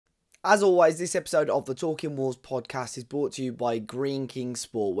As always, this episode of the Talking Wolves podcast is brought to you by Green King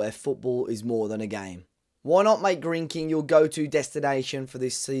Sport, where football is more than a game. Why not make Green King your go-to destination for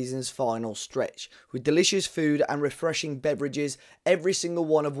this season's final stretch? With delicious food and refreshing beverages, every single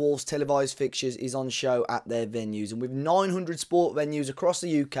one of Wolves' televised fixtures is on show at their venues. And with 900 sport venues across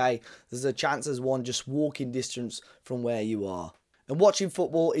the UK, there's a chance there's one just walking distance from where you are. And watching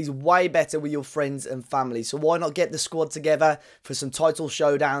football is way better with your friends and family. So why not get the squad together for some title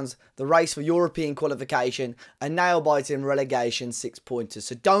showdowns, the race for European qualification, and nail-biting relegation six-pointers.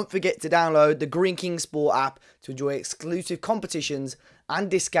 So don't forget to download the Green King Sport app to enjoy exclusive competitions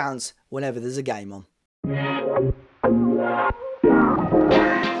and discounts whenever there's a game on.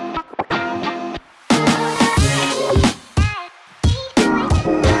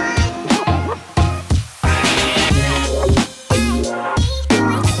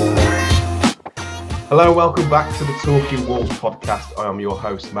 Hello and welcome back to the Talking Wolves podcast. I am your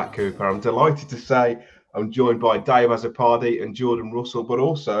host, Matt Cooper. I'm delighted to say I'm joined by Dave Azzopardi and Jordan Russell, but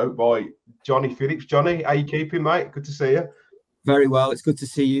also by Johnny Phillips. Johnny, how you keeping, mate? Good to see you. Very well. It's good to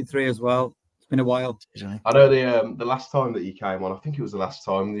see you three as well. It's been a while. I know the last time that you came on, I think it was the last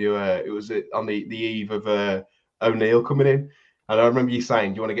time, it was on the eve of O'Neill coming in. And I remember you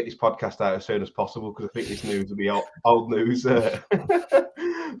saying, do you want to get this podcast out as soon as possible? Because I think this news will be old news. They're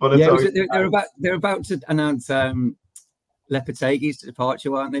about to announce Lopetegui's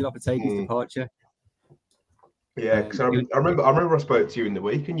departure, weren't they? Lopetegui's departure. Yeah, because I remember I spoke to you in the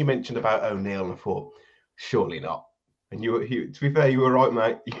week and you mentioned about O'Neill and I thought, surely not. And to be fair, you were right,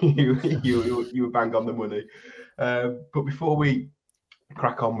 mate. you were bang on the money. But before we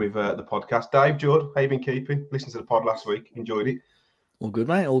crack on with the podcast, Dave, Jord, how you been keeping? Listened to the pod last week, enjoyed it. All good,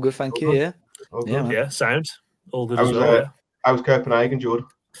 mate. All good, thank you. Good. Yeah, all good. Yeah, sound. All good as well. Yeah. How was Copenhagen, Jord?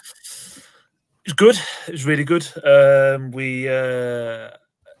 It was good. It was really good. I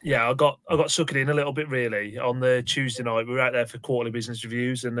got suckered in a little bit really. On the Tuesday night, we were out there for quarterly business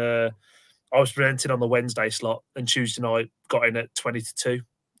reviews, and I was presenting on the Wednesday slot, and Tuesday night got in at 20 to 2.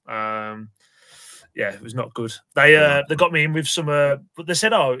 It was not good. They got me in with some, but they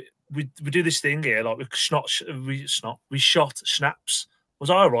said, "Oh, we do this thing here, like we shot schnapps." Was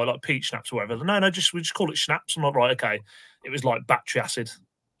I all right, like peach schnapps or whatever? No, we just call it schnapps. I'm like, right, okay. It was like battery acid.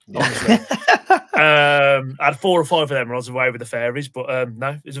 Honestly, I had 4 or 5 of them when I was away with the fairies, but no,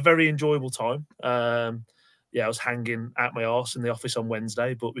 it was a very enjoyable time. I was hanging out my arse in the office on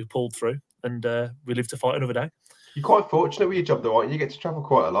Wednesday, but we pulled through and we lived to fight another day. You're quite fortunate with your job, though, aren't you? You get to travel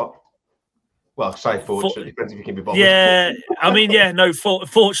quite a lot. Well, say fortunate, depends if you can be bothered. Yeah, I mean,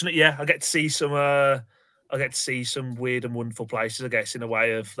 fortunate. Yeah, I get to see some. Some weird and wonderful places, I guess, in a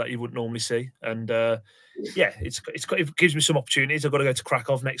way of that you wouldn't normally see. And it gives me some opportunities. I've got to go to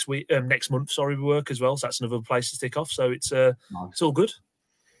Krakow next month. Sorry, we work as well, so that's another place to tick off. So it's It's all good.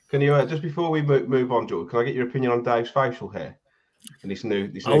 Can you just before we move on, George? Can I get your opinion on Dave's facial hair? And this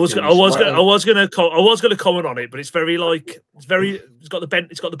new I was going to comment on it, but it's very it's got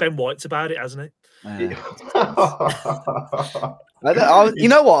the Ben Whites about it, hasn't it? You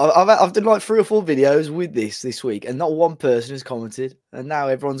know what? I've done like 3 or 4 videos with this week, and not one person has commented. And now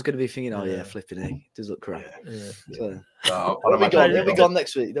everyone's going to be thinking, "Oh yeah, flipping it, does look crap." So, he'll be gone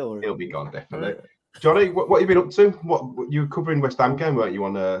next week. Don't worry. He'll be gone definitely. Johnny, what have you been up to? What you were covering West Ham game, weren't you,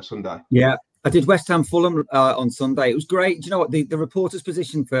 on Sunday? Yeah, I did West Ham Fulham on Sunday. It was great. Do you know what? The reporter's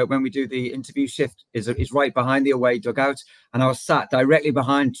position for when we do the interview shift is right behind the away dugout, and I was sat directly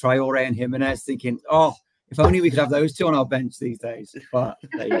behind Traore and Jimenez, thinking, "Oh, if only we could have those two on our bench these days." But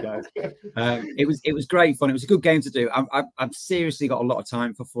there you go. It was great fun. It was a good game to do. I've seriously got a lot of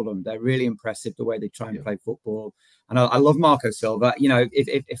time for Fulham. They're really impressive the way they try and play football, and I love Marco Silva. You know,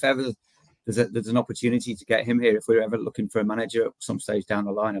 if ever there's an opportunity to get him here, if we're ever looking for a manager at some stage down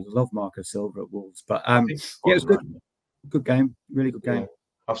the line, I'd love Marco Silva at Wolves. But it was good game, really good game. Yeah.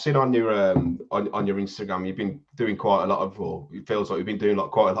 I've seen on your on your Instagram, you've been doing quite a lot of, or it feels like you've been doing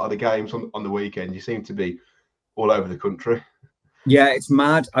quite a lot of the games on the weekend. You seem to be all over the country. Yeah, it's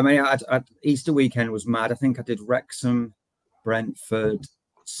mad. I mean, Easter weekend was mad. I think I did Wrexham, Brentford,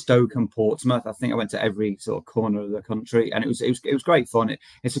 Stoke, and Portsmouth. I think I went to every sort of corner of the country, and it was great fun.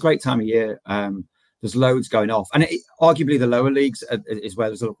 It's a great time of year. There's loads going off, and arguably the lower leagues is where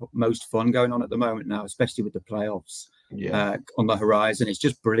there's the most fun going on at the moment now, especially with the playoffs on the horizon. It's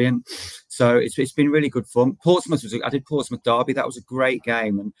just brilliant. So it's been really good fun. I did Portsmouth Derby. That was a great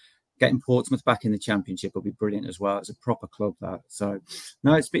game, and getting Portsmouth back in the Championship will be brilliant as well. It's a proper club, that. So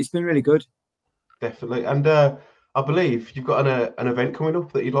no, it's been really good. Definitely, and I believe you've got an event coming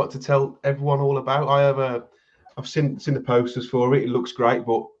up that you'd like to tell everyone all about. I've seen the posters for it. It looks great,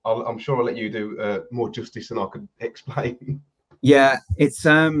 but I'm sure I'll let you do more justice than I could explain. Yeah, it's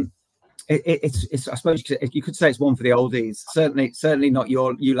it's I suppose you could say it's one for the oldies. Certainly not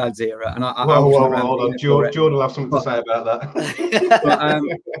you lads era. And I well, wasn't around hold on. Jord will have something to say about that. But,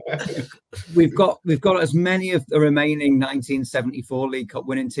 we've got as many of the remaining 1974 League Cup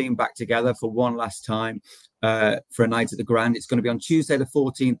winning team back together for one last time for a night at the Grand. It's going to be on Tuesday, the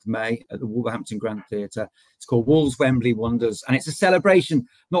 14th of May at the Wolverhampton Grand Theatre. It's called Wolves Wembley Wonders, and it's a celebration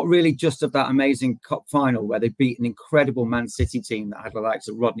not really just of that amazing cup final where they beat an incredible Man City team that had the likes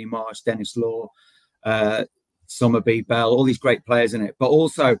of Rodney Marsh, Dennis Law, Summerby, Bell, all these great players in it, but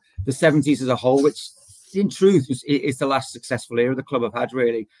also the 70s as a whole, which in truth is the last successful era the club have had,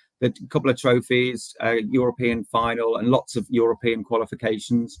 really. A couple of trophies, European final, and lots of European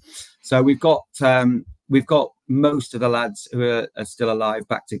qualifications. So we've got most of the lads who are still alive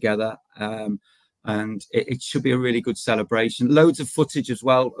back together, and it should be a really good celebration. Loads of footage as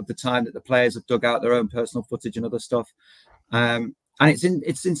well of the time that the players have dug out their own personal footage and other stuff. And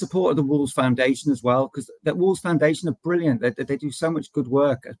it's in support of the Wolves Foundation as well, because the Wolves Foundation are brilliant. They do so much good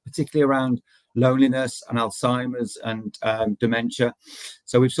work, particularly around loneliness and Alzheimer's and dementia.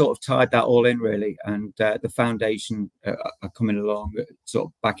 So we've sort of tied that all in, really. And the foundation are coming along sort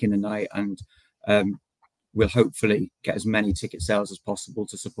of back in the night, and we'll hopefully get as many ticket sales as possible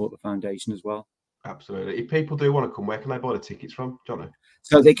to support the foundation as well. Absolutely. If people do want to come, where can they buy the tickets from, Johnny?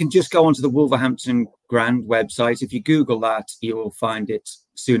 So they can just go onto the Wolverhampton Grand website. If you Google that, you will find it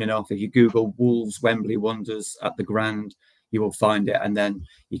soon enough. If you Google Wolves Wembley Wonders at the Grand, you will find it, and then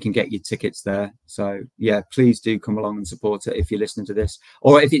you can get your tickets there. So yeah, please do come along and support it if you're listening to this.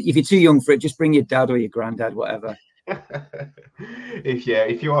 Or if you're too young for it, just bring your dad or your granddad, whatever.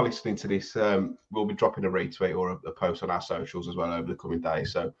 If you are listening to this, we'll be dropping a retweet or a post on our socials as well over the coming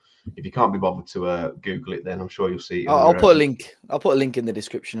days. So if you can't be bothered to Google it, then I'm sure you'll see it. I'll put a link. I'll put a link in the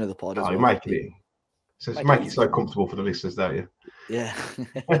description of the pod. You're making it. So make it so comfortable for the listeners, don't you? Yeah.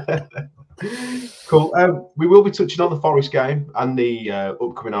 Cool. We will be touching on the Forest game and the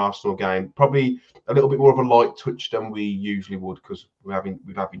upcoming Arsenal game. Probably a little bit more of a light touch than we usually would, because we're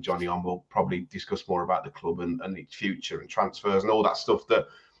having Johnny on. We'll probably discuss more about the club and its future and transfers and all that stuff that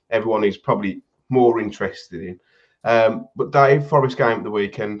everyone is probably more interested in. But Dave, Forest game at the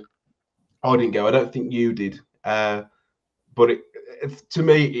weekend, I didn't go. I don't think you did. But to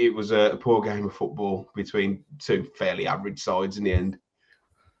me, it was a poor game of football between two fairly average sides in the end.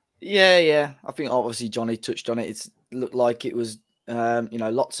 Yeah. I think obviously Johnny touched on it. It looked like it was,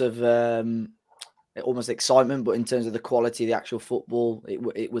 lots of almost excitement, but in terms of the quality of the actual football,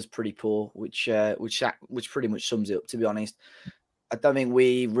 it was pretty poor, which pretty much sums it up, to be honest. I don't think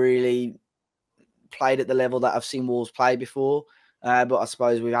we really played at the level that I've seen Wolves play before. But I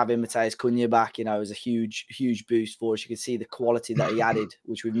suppose with having Matheus Cunha back, it was a huge boost for us. You could see the quality that he added,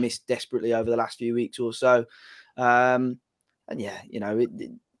 which we've missed desperately over the last few weeks or so. And yeah,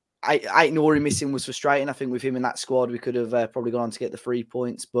 Aït-Nouri missing was frustrating. I think with him in that squad, we could have probably gone on to get the 3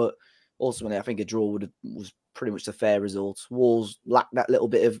 points. But ultimately, I think a draw was pretty much the fair result. Wolves lacked that little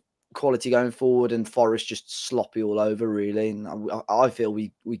bit of quality going forward, and Forest just sloppy all over, really. And I feel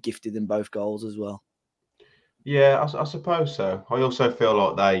we gifted them both goals as well. Yeah, I suppose so. I also feel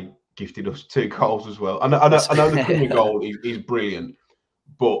like they gifted us 2 goals as well. I know the Cunha goal is brilliant,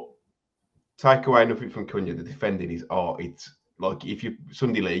 but take away nothing from Cunha, the defending is it's like if you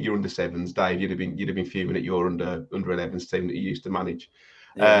Sunday League, you're under 7s, Dave, you'd have been fuming at your under 11s team that you used to manage.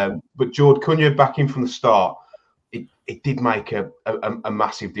 Yeah. But Jord, Cunha back in from the start, it did make a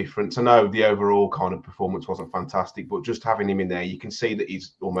massive difference. I know the overall kind of performance wasn't fantastic, but just having him in there, you can see that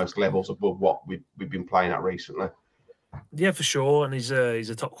he's almost levels above what we've been playing at recently. Yeah, for sure. And he's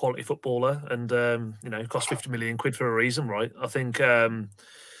a top quality footballer, and cost 50 million quid for a reason, right? I think you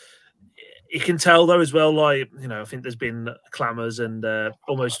can tell though as well. I think there's been clamours and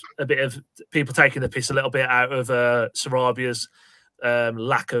almost a bit of people taking the piss a little bit out of Sarabia's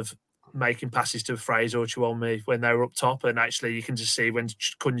lack of making passes to Fraser or Chiwonmi when they were up top, and actually you can just see when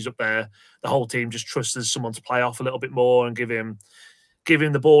Cunha's up there, the whole team just trusts someone to play off a little bit more and give him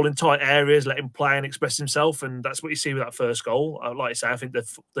the ball in tight areas, let him play and express himself, and that's what you see with that first goal. Like I say, I think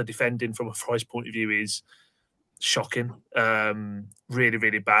the defending from a Forest point of view is shocking, really,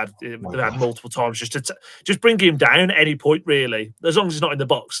 really bad. They've had multiple times just bring him down at any point, really, as long as he's not in the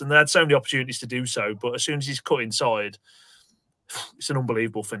box, and they had so many opportunities to do so, but as soon as he's cut inside, it's an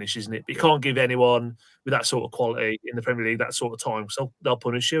unbelievable finish, isn't it? But you can't give anyone with that sort of quality in the Premier League that sort of time, so they'll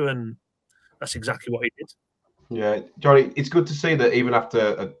punish you, and that's exactly what he did. Yeah, Johnny, it's good to see that even after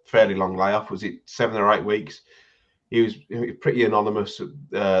a fairly long layoff, was it 7 or 8 weeks? He was pretty anonymous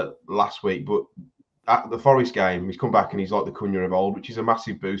last week, but at the Forest game, he's come back and he's like the Cunha of old, which is a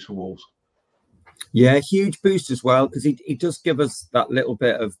massive boost for Wolves. Yeah, huge boost as well, because he does give us that little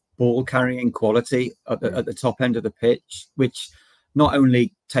bit of ball carrying quality at the top end of the pitch, which not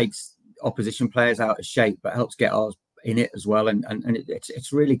only takes opposition players out of shape, but helps get ours in it as well. And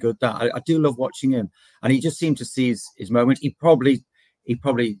it's really good that I do love watching him. And he just seemed to see his moment. He probably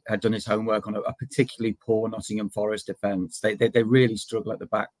had done his homework on a particularly poor Nottingham Forest defence. They really struggle at the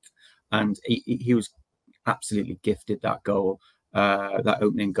back, and he was absolutely gifted that goal, that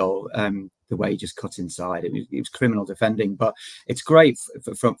opening goal. The way he just cut inside, it was criminal defending. But it's great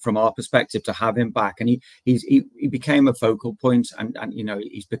from our perspective to have him back, and he became a focal point, and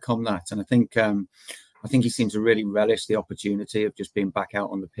he's become that. And I think he seems to really relish the opportunity of just being back out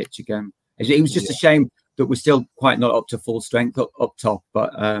on the pitch again. It was just a shame that we're still quite not up to full strength up top,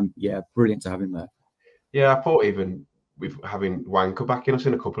 but brilliant to have him there. Yeah, I thought even with having Wanker back in, I've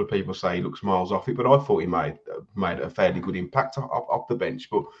seen a couple of people say he looks miles off it, but I thought he made a fairly good impact off the bench.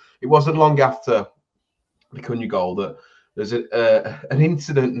 But it wasn't long after the Cunha goal that there's an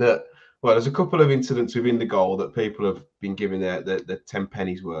incident that, well, there's a couple of incidents within the goal that people have been giving their 10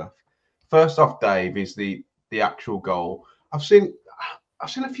 pennies worth. First off, Dave, is the actual goal. I've seen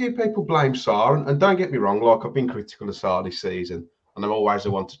a few people blame Sarr, and don't get me wrong, like I've been critical of Sarr this season, and I'm always the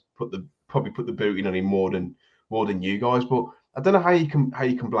one to probably put the boot in on him more than you guys. But I don't know how you can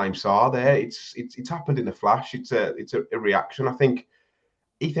blame Sarr there. It's happened in a flash. It's a reaction. I think,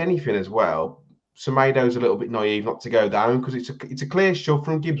 if anything, as well, Semedo's a little bit naive not to go down, because it's a clear shove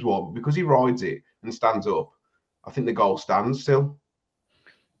from Gibbs White, but because he rides it and stands up, I think the goal stands still.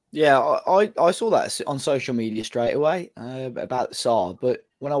 Yeah, I saw that on social media straight away about Sarr, but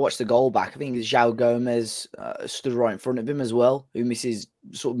when I watched the goal back, I think João Gomez stood right in front of him as well, who misses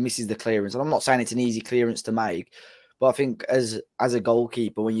the clearance. And I'm not saying it's an easy clearance to make, but I think as a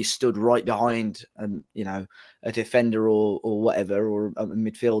goalkeeper, when you stood right behind a defender or whatever, or a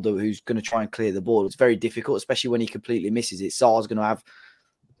midfielder who's going to try and clear the ball, it's very difficult, especially when he completely misses it. Sarr's going to have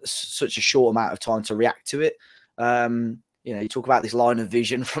such a short amount of time to react to it. You talk about this line of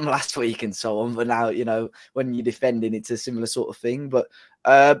vision from last week and so on, but now, when you're defending, it's a similar sort of thing. But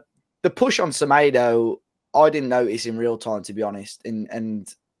the push on Semedo, I didn't notice in real time, to be honest.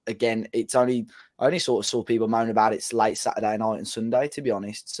 And again, I only sort of saw people moan about it late Saturday night and Sunday, to be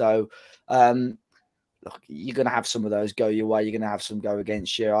honest. So, look, you're going to have some of those go your way. You're going to have some go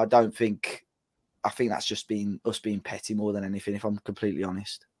against you. I think that's just us being petty more than anything, if I'm completely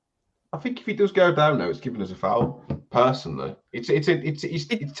honest. I think if he does go down, though, it's given us a foul. Personally, it's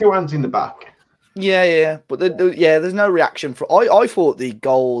two hands in the back. Yeah, but there's no reaction for. I thought the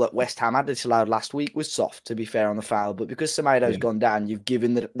goal that West Ham had disallowed last week was soft, to be fair, on the foul. But because Semedo's gone down, you've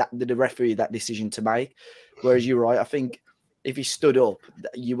given the referee that decision to make. Whereas you're right, I think if he stood up,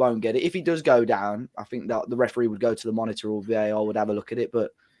 you won't get it. If he does go down, I think that the referee would go to the monitor, or VAR would have a look at it.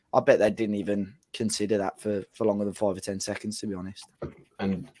 But I bet they didn't even consider that for longer than 5 or 10 seconds, to be honest.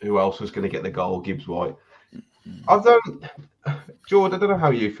 And who else was going to get the goal? Gibbs White. Jord, I don't know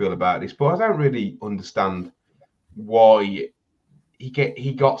how you feel about this, but I don't really understand why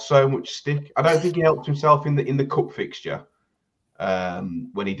he got so much stick. I don't think he helped himself in the cup fixture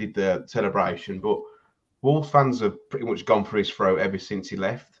when he did the celebration, but Wolves fans have pretty much gone for his throat ever since he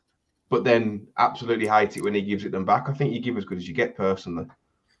left, but then absolutely hate it when he gives it them back. I think you give as good as you get, personally.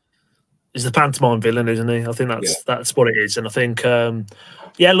 He's the pantomime villain, isn't he? I think that's what it is. And I think, look,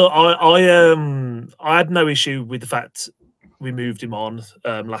 I had no issue with the fact we moved him on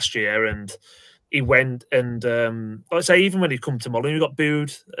last year, and he went, and like I say, even when he come to Molyneux, he got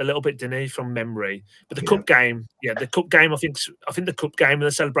booed a little bit, didn't he, from memory? But the cup game, the cup game, I think the cup game and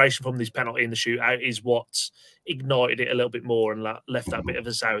the celebration from this penalty in the shootout is what ignited it a little bit more and left that bit of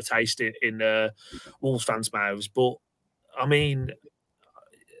a sour taste in Wolves fans' mouths. But I mean,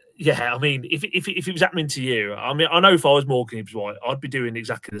 if it was happening to you, I mean, I know if I was Morgan Gibbs White, I'd be doing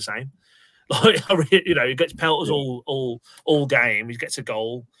exactly the same. Like, he gets pelters all game. He gets a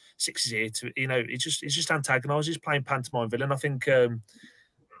goal, 6 is it. It's just antagonised. Playing pantomime villain. I think,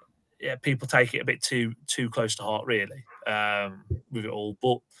 people take it a bit too close to heart, really, with it all.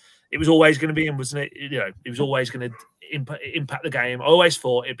 But it was always going to be him, wasn't it? He was always going to impact the game. I always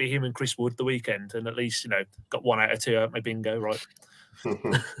thought it'd be him and Chris Wood the weekend, and at least got 1 out of 2 out my bingo right.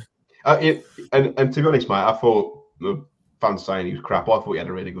 And to be honest, mate, I thought the fans saying he was crap. I thought he had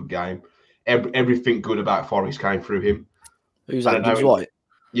a really good game. Everything good about Forest came through him. Who's that? Gibbs White?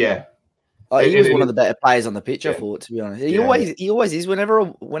 Yeah. He was one of the better players on the pitch, I thought, to be honest. He always is. Whenever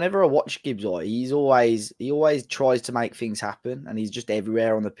I watch Gibbs White, he always tries to make things happen, and he's just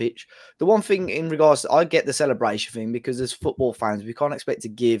everywhere on the pitch. The one thing in regards to, I get the celebration thing, because as football fans, we can't expect to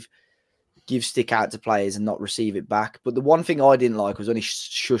give give stick out to players and not receive it back. But the one thing I didn't like was when he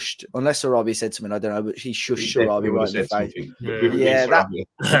shushed, unless Sarabi said something, I don't know, but he shushed Sarabi right in the face. Yeah,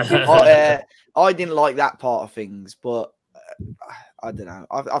 that I didn't like that part of things, but I don't know.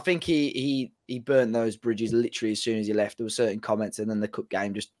 I think he burnt those bridges literally as soon as he left. There were certain comments, and then the cup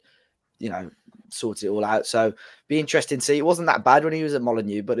game just, sorted it all out. So be interesting to see. It wasn't that bad when he was at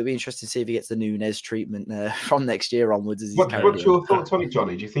Molineux, but it'll be interesting to see if he gets the Nunez treatment from next year onwards. What's your thoughts on it,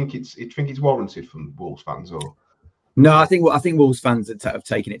 Johnny? Do you think it's warranted from Wolves fans, or? No, I think Wolves fans have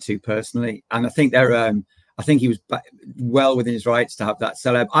taken it too personally, and I think they're. I think he was well within his rights to have that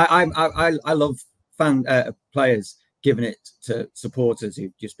celeb. I love players giving it to supporters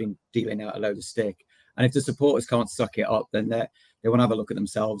who've just been dealing out a load of stick, and if the supporters can't suck it up, then they want to have a look at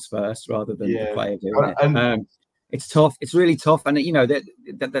themselves first rather than the player doing it. It's tough. It's really tough, and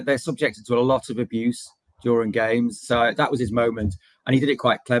they're subjected to a lot of abuse during games. So that was his moment, and he did it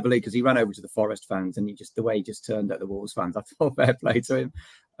quite cleverly because he ran over to the Forest fans, and the way he just turned at the Wolves fans. I thought fair play to him.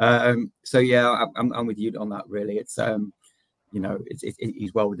 So yeah, I'm with you on that. Really, it's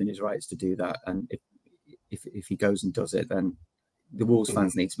he's well within his rights to do that, and if he goes and does it, then the Wolves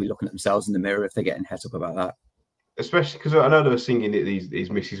fans need to be looking at themselves in the mirror if they're getting het up about that. Especially because I know they were singing it,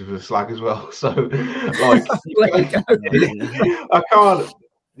 these misses with a slag as well. So, like, I can't.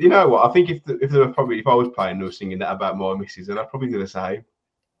 You know what? I think if I was playing, they were singing that about my misses, and I'd probably do the same.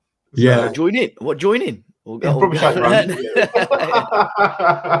 So, yeah, join in. What join in? Probably shake hands.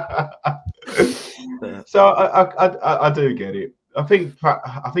 So I do get it. I think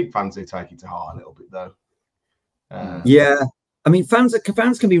fans do take it to heart a little bit though. Yeah, I mean, fans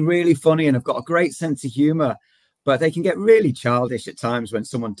can be really funny and have got a great sense of humour, but they can get really childish at times when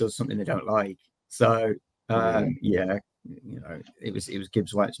someone does something they don't like. So it was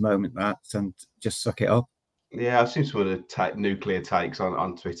Gibbs White's moment, and just suck it up. Yeah, I've seen some of the nuclear takes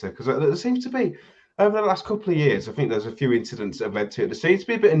on Twitter, because there seems to be over the last couple of years. I think there's a few incidents that have led to it. There seems to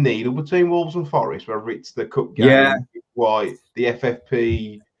be a bit of needle between Wolves and Forest, whether it's the cup game, White, the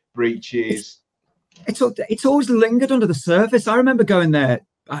FFP breaches. It's always lingered under the surface. I remember going there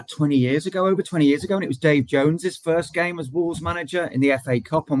over 20 years ago, and it was Dave Jones's first game as Wolves manager in the FA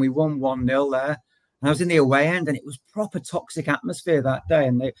Cup, and we won 1-0 there. And I was in the away end, and it was proper toxic atmosphere that day.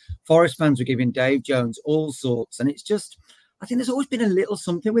 And the Forest fans were giving Dave Jones all sorts. And it's just, I think there's always been a little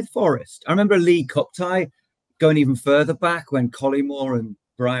something with Forest. I remember a League Cup tie going even further back when Collymore and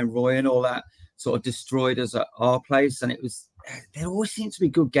Brian Roy and all that sort of destroyed us at our place. And there always seems to be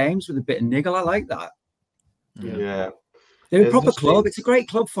good games with a bit of niggle. I like that. Yeah. They're a proper club. It's a great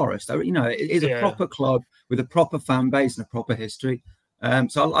club, Forest. It is a proper club with a proper fan base and a proper history.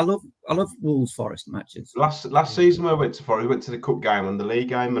 So I love Wolves Forest matches. Last season when I went to Forest, we went to the cup game and the league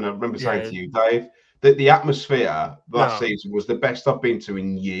game, and I remember saying to you, Dave, that the atmosphere last season was the best I've been to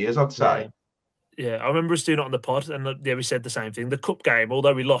in years, I'd say. Yeah, I remember us doing it on the pod, and we said the same thing. The cup game,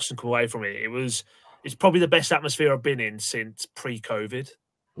 although we lost and come away from it, it's probably the best atmosphere I've been in since pre-COVID.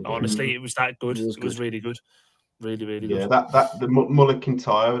 Honestly, it was that good. It was really good. Really, really good. Yeah, that the Muller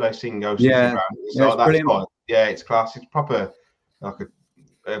Kintyre, they sing "Ghosts Around." So that's brilliant. It's class. It's proper.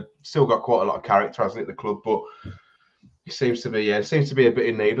 Still got quite a lot of character, hasn't it, the club? But it seems to be a bit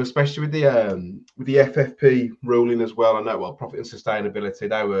in need, especially with the FFP ruling as well. I know, profit and sustainability.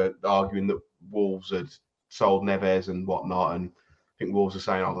 They were arguing that Wolves had sold Neves and whatnot, and I think Wolves are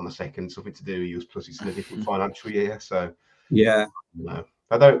saying, hold on a second, something to do with us. Plus, it's in a different financial year, so I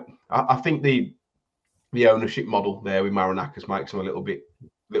think the ownership model there with Marinakis makes him a little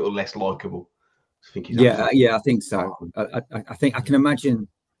less likable. I think so. I think I can imagine.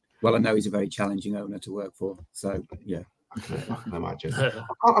 Well, I know he's a very challenging owner to work for. So yeah, I can imagine.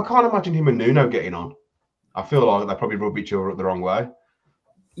 I can't imagine him and Nuno getting on. I feel like they probably rub each other up the wrong way.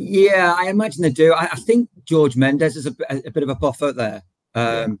 Yeah, I imagine they do. I think George Mendes is a bit of a buffer there.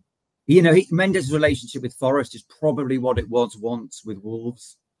 Mendes' relationship with Forest is probably what it was once with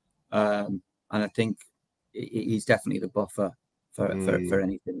Wolves, and I think he's definitely the buffer for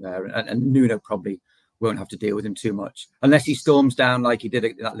anything there. And Nuno probably won't have to deal with him too much unless he storms down like he did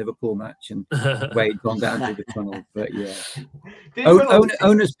at that Liverpool match and Wade gone down through the tunnel. But yeah,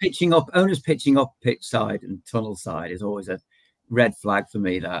 owners pitching up pitch side and tunnel side is always a red flag for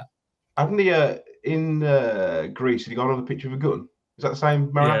me. That haven't he in Greece? Had he gone on the pitch with a gun? Is that the same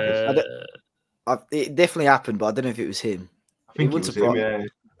Marinakis? It definitely happened, but I don't know if it was him. I think it was him. Yeah.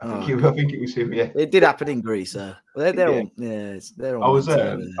 I think it was him. Yeah, it did happen in Greece. They're all. I was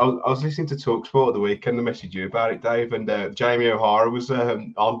listening to TalkSport at the weekend. I messaged you about it, Dave, and Jamie O'Hara was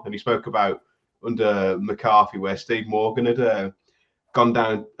on, and he spoke about under McCarthy where Steve Morgan had gone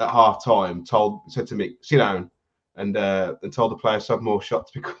down at half time, said to me, "Sit down," and told the players to have more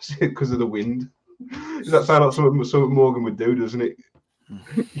shots because of the wind. Does that sound like something Morgan would do, doesn't it?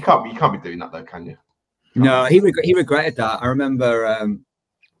 You can't be doing that though, can you? No, he regretted that. I remember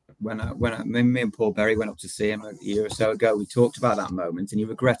when me and Paul Berry went up to see him a year or so ago. We talked about that moment, and he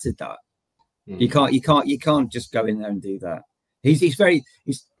regretted that. You can't just go in there and do that. He's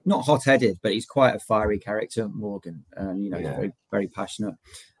not hot-headed, but he's quite a fiery character, Morgan. He's very, very passionate.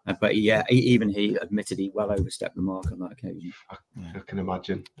 But even he admitted he well overstepped the mark on that occasion. I can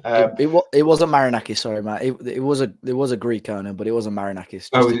imagine. It wasn't Marinakis, sorry, Matt. It was a Greek owner, but it wasn't Marinakis.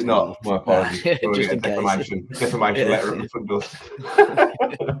 Oh, was it not? My apologies. Just in defamation letter at the front door.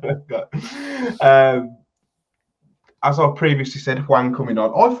 As I previously said, Hwang coming on.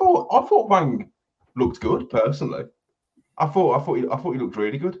 I thought Hwang looked good personally. I thought he looked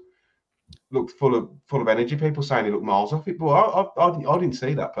really good. Looked full of energy. People saying he looked miles off it, but I didn't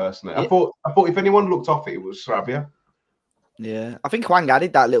see that personally. I thought if anyone looked off it, it was Sarabia. Yeah, I think Hwang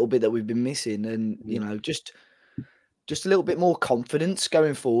added that little bit that we've been missing, and just a little bit more confidence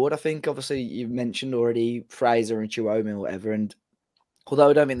going forward. I think obviously you've mentioned already Fraser and Chiwome or whatever, and although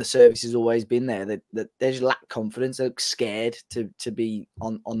I don't think the service has always been there, that they just lack confidence. They look scared to be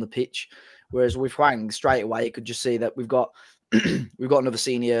on the pitch. Whereas with Hwang, straight away, you could just see that we've got another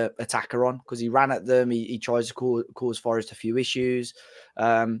senior attacker on, because he ran at them. He tries to cause Forest a few issues.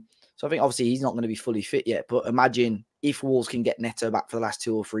 So I think obviously he's not going to be fully fit yet. But imagine if Wolves can get Neto back for the last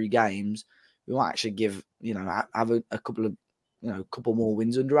 2 or 3 games, we might actually give have a couple of couple more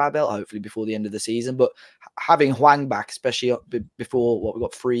wins under our belt, hopefully before the end of the season. But having Hwang back, especially before we've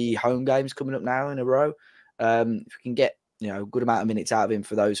got 3 home games coming up now in a row, if we can get a good amount of minutes out of him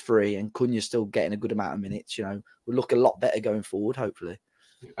for those 3, and Cunha's still getting a good amount of minutes, we'll look a lot better going forward, hopefully.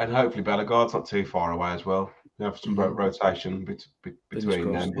 And hopefully Bellegarde's not too far away as well. Have some rotation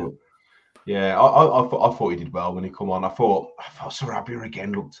between them. But yeah, I thought he did well when he come on. I thought Sarabia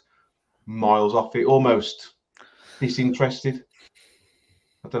again looked miles off it, almost disinterested.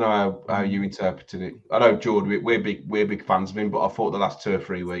 I don't know how you interpreted it. I know Jord, we're big fans of him, but I thought the last 2 or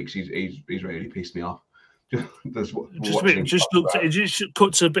 3 weeks he's really pissed me off. It just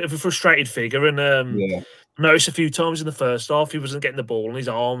cuts a bit of a frustrated figure, and I noticed a few times in the first half he wasn't getting the ball and his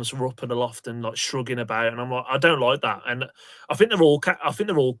arms were up and aloft and like shrugging about, and I'm like, I don't like that. And I think they're all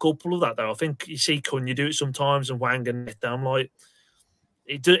culpable of that though. I think you see Cunha do it sometimes, and Hwang and Neto. I'm like,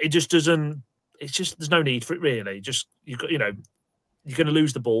 it just doesn't. It's just there's no need for it really. Just you're going to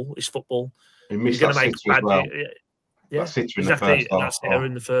lose the ball. It's football. You're going to make bad. Well. Yeah, exactly. That's it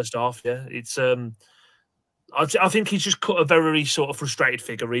in the first half. Yeah, it's I think he's just cut a very sort of frustrated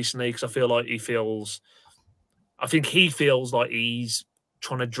figure recently, because I think he feels like he's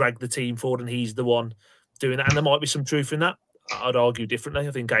trying to drag the team forward and he's the one doing that. And there might be some truth in that. I'd argue differently.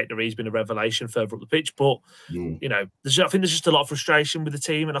 I think Gaetner's been a revelation further up the pitch, but I think there's just a lot of frustration with the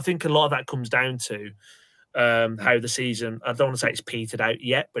team, and I think a lot of that comes down to how the season. I don't want to say it's petered out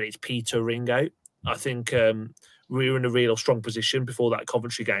yet, but it's petering out. I think we were in a real strong position before that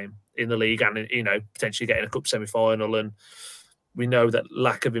Coventry game in the league, and potentially getting a cup semi-final. And we know that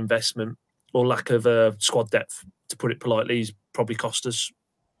lack of investment or lack of squad depth, to put it politely, has probably cost us.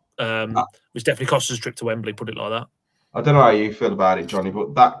 It's definitely cost us a trip to Wembley, put it like that. I don't know how you feel about it, Johnny,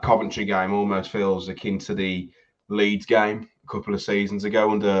 but that Coventry game almost feels akin to the Leeds game a couple of seasons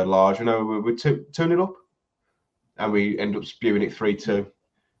ago under Large. We're 2-0 up, and we end up spewing it 3-2.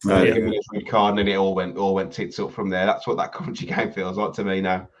 Red card, and it all went tits up from there. That's what that Coventry game feels like to me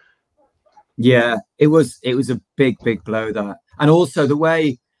now. Yeah, it was a big blow, that, and also the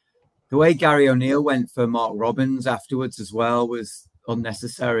way Gary O'Neill went for Mark Robbins afterwards as well was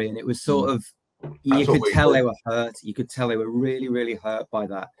unnecessary, and it was sort of you could tell they were hurt. You could tell they were really hurt by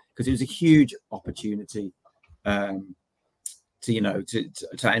that, because it was a huge opportunity to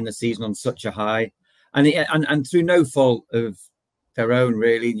end the season on such a high, and through no fault of their own,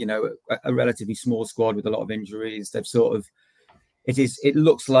 really. A relatively small squad with a lot of injuries. They've sort of it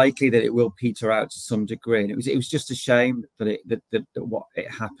looks likely that it will peter out to some degree, and it was just a shame that what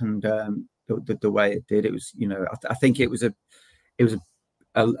it happened the way it did. It was I think it was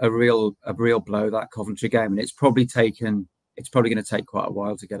a real blow, that Coventry game, and it's probably going to take quite a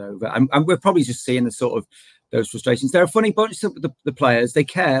while to get over, and we're probably just seeing the sort of those frustrations. They're a funny bunch, the players. They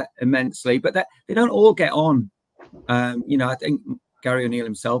care immensely, but they don't all get on. I think Gary O'Neill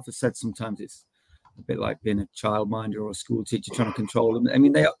himself has said sometimes it's a bit like being a childminder or a school teacher trying to control them. I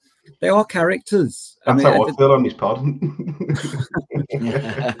mean, they are characters. That's how I feel on this pod. I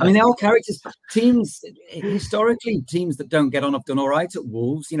mean, they are characters. Teams historically, teams that don't get on have done all right at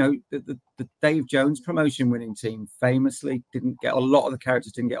Wolves. The Dave Jones promotion winning team famously didn't get, a lot of the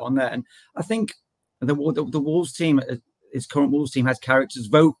characters didn't get on there, and I think And the Wolves team, his current Wolves team, has characters,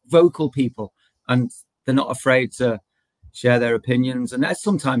 vocal people, and they're not afraid to share their opinions. And that's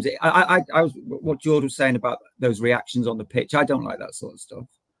sometimes I was what Jord was saying about those reactions on the pitch. I don't like that sort of stuff,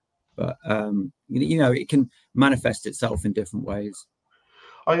 but it can manifest itself in different ways.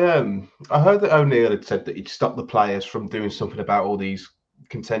 I heard that O'Neill had said that he'd stop the players from doing something about all these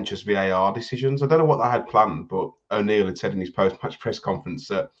contentious VAR decisions. I don't know what they had planned, but O'Neill had said in his post-match press conference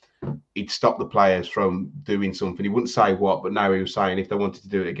that he'd stop the players from doing something. He wouldn't say what, but now he was saying if they wanted to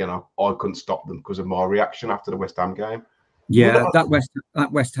do it again, I couldn't stop them because of my reaction after the West Ham game. Yeah, that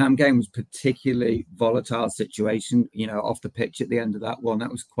West Ham game was particularly volatile situation. Off the pitch at the end of that one,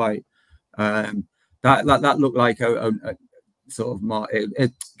 that was quite. That looked like sort of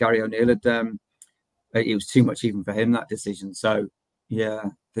Gary O'Neill had. It was too much even for him, that decision. So yeah,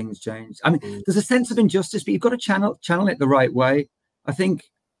 things changed. I mean, there's a sense of injustice, but you've got to channel it the right way. I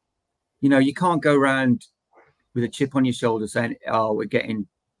think, you can't go around with a chip on your shoulder saying, "Oh, we're getting,"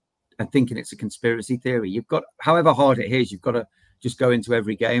 and thinking it's a conspiracy theory. You've got, however hard it is, you've got to just go into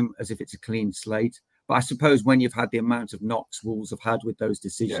every game as if it's a clean slate. But I suppose when you've had the amount of knocks Wolves have had with those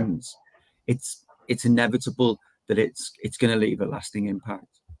decisions, it's inevitable that it's going to leave a lasting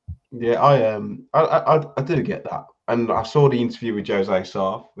impact. Yeah, I do get that, and I saw the interview with Jose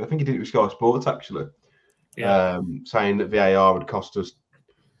Sarr. I think he did it with Sky Sports actually, saying that VAR would cost us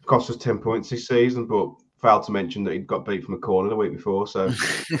 10 points this season, but failed to mention that he'd got beat from a corner the week before. So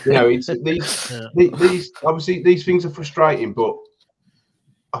it's these obviously these things are frustrating, but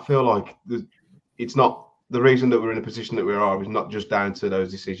I feel like it's not the reason that we're in a position that we are is not just down to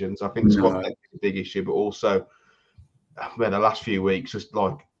those decisions. I think the squad is a big issue, but also the last few weeks just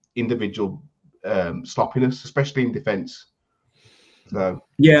like individual sloppiness, especially in defence. So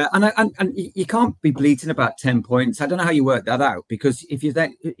yeah, and you can't be bleating about 10 points. I don't know how you work that out, because if you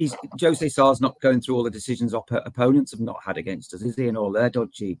then Jose Sarr's not going through all the decisions opponents have not had against us, is he? And all their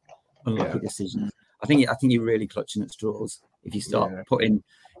dodgy, unlucky decisions. I think you're really clutching at straws if you start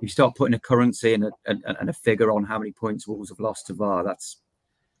putting a currency and a figure on how many points Wolves have lost to VAR.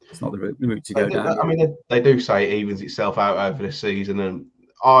 It's not the route to go down. I mean, they do say it evens itself out over the season, and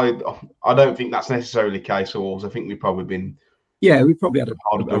I don't think that's necessarily the case for Wolves. I think we've probably been we probably had a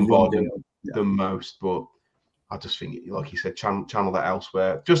harder done by than most, but I just think, like you said, channel that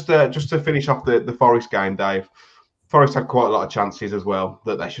elsewhere. Just to finish off the Forest game, Dave. Forest had quite a lot of chances as well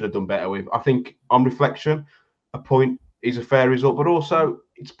that they should have done better with. I think on reflection, a point is a fair result, but also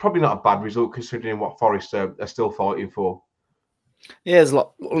it's probably not a bad result considering what Forest are still fighting for. Yeah, there's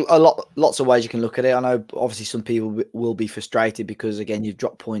lots of ways you can look at it. I know obviously some people will be frustrated because again you've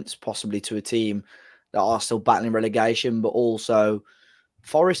dropped points possibly to a team that are still battling relegation, but also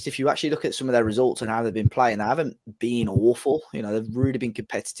Forest, if you actually look at some of their results and how they've been playing, they haven't been awful. They've really been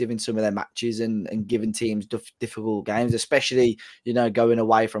competitive in some of their matches and given teams difficult games, especially going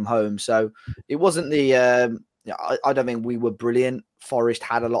away from home. So it wasn't the I don't think we were brilliant. Forest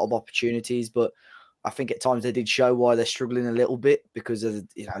had a lot of opportunities, but I think at times they did show why they're struggling a little bit because of,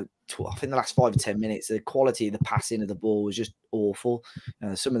 I think the last 5 or 10 minutes, the quality of the passing of the ball was just awful.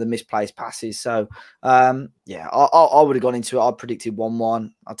 Some of the misplaced passes. So, I would have gone into it. I predicted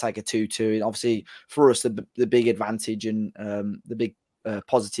 1-1. I'll take a 2-2. And obviously, for us, the big advantage and the big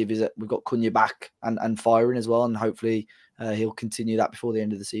positive is that we've got Cunha back and firing as well. And hopefully he'll continue that before the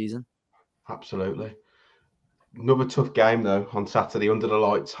end of the season. Absolutely. Another tough game though on Saturday under the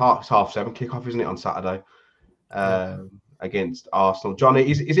lights. 7:30 kickoff, isn't it, on Saturday? Against Arsenal.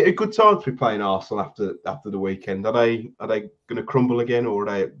 Johnny, is it a good time to be playing Arsenal after the weekend? Are they going to crumble again, or are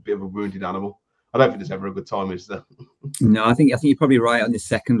they a bit of a wounded animal? I don't think there's ever a good time, is there? No, I think you're probably right on the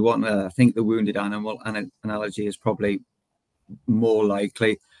second one. I think the wounded animal analogy is probably more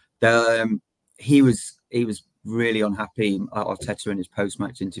likely. He was really unhappy, Arteta, in his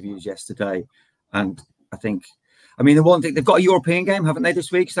post-match interviews yesterday, and I think. I mean, the one thing, they've got a European game, haven't they,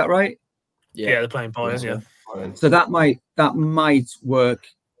 this week? Is that right? Yeah, they're playing Bayern, yeah. So that might work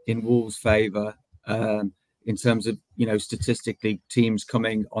in Wolves' favour in terms of, statistically, teams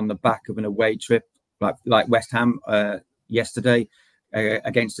coming on the back of an away trip, like West Ham yesterday,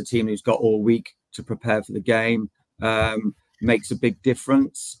 against a team who's got all week to prepare for the game, makes a big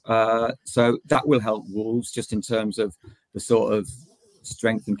difference. So that will help Wolves just in terms of the sort of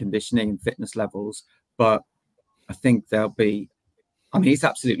strength and conditioning and fitness levels. But I think they'll be. I mean, it's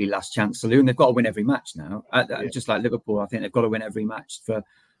absolutely last chance saloon. They've got to win every match now, just like Liverpool. I think they've got to win every match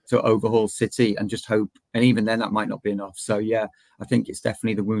to overhaul City and just hope. And even then, that might not be enough. So yeah, I think it's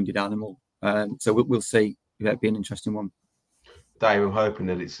definitely the wounded animal. So we'll see. It'll be an interesting one. Dave, I'm hoping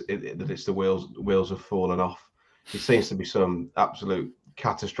that it's the wheels have fallen off. It seems to be some absolute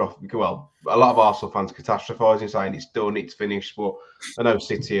catastrophic. Well, a lot of Arsenal fans catastrophising, saying it's done, it's finished. But I know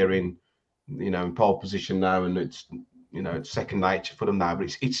City are in, in pole position now, and it's second nature for them now.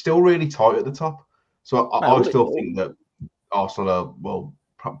 But it's still really tight at the top. So I still think that Arsenal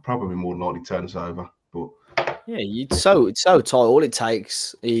are probably more than likely turn us over. But yeah, it's so tight. All it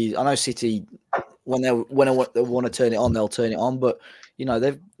takes is, I know City, when they want to turn it on, they'll turn it on. But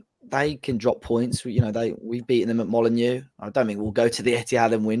they can drop points. We've beaten them at Molineux. I don't think we'll go to the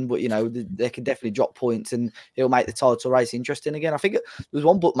Etihad and win, but they can definitely drop points, and it'll make the title race interesting again. I think there was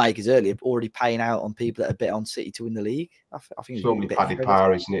one bookmakers earlier already paying out on people that had bet on City to win the league. I think it's normally Paddy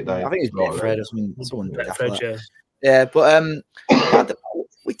Power, isn't it? I think it's Betfred or something. Someone Betfred, yeah, but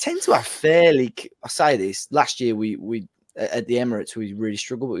we tend to have fairly. I say this last year we at the Emirates we really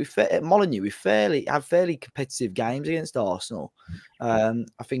struggled, but at Molineux we have fairly competitive games against Arsenal. I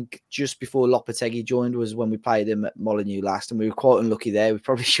think just before Lopetegui joined was when we played him at Molineux last, and we were quite unlucky there. We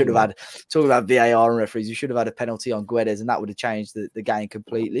probably should have had, talking about VAR and referees, we should have had a penalty on Guedes, and that would have changed the game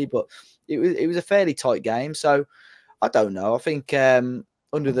completely. But it was a fairly tight game, so I don't know. I think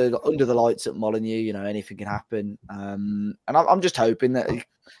under the lights at Molineux, anything can happen. And I'm just hoping that,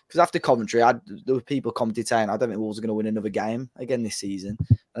 because after Coventry, there were people commenting saying, I don't think Wolves are going to win another game again this season.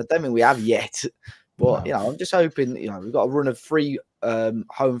 I don't think we have yet. But, I'm just hoping, we've got a run of 3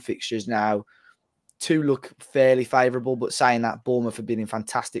 home fixtures now. 2 look fairly favourable, but saying that, Bournemouth have been in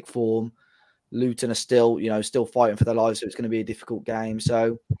fantastic form. Luton are still fighting for their lives, so it's going to be a difficult game.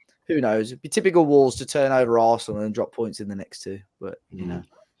 So who knows? It'd be typical Wolves to turn over Arsenal and drop points in the next 2. But,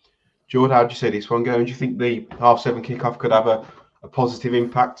 Jord, how do you see this one going? Do you think the 7:30 kickoff could have a positive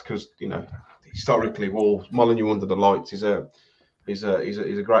impact? Because historically, Wolves, Molineux under the lights is a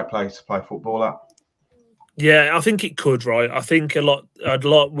great place to play football at. Yeah, I think it could, right? I think a lot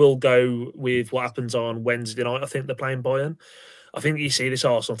will go with what happens on Wednesday night. I think they're playing Bayern. I think you see this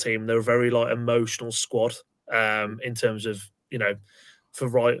Arsenal team; they're a very emotional squad. In terms of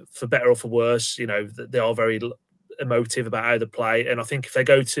for better or for worse, they are very emotive about how they play. And I think if they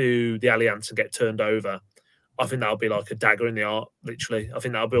go to the Allianz and get turned over, I think that'll be like a dagger in the heart, literally. I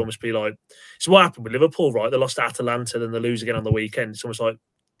think that'll almost be like, so what happened with Liverpool, right? They lost to Atalanta, then they lose again on the weekend. It's almost like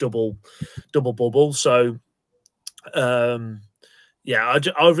double bubble. So, yeah,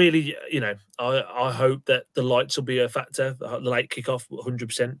 I really, I hope that the lights will be a factor, the late kickoff,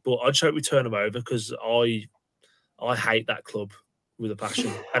 100%. But I just hope we turn them over, because I hate that club with a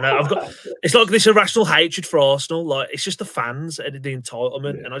passion, and it's like this irrational hatred for Arsenal. Like, it's just the fans and the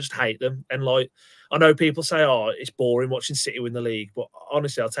entitlement, and I just hate them. And I know people say, "Oh, it's boring watching City win the league," but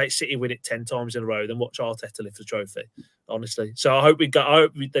honestly, I'll take City win it 10 times in a row than watch Arteta lift the trophy. Honestly, so I hope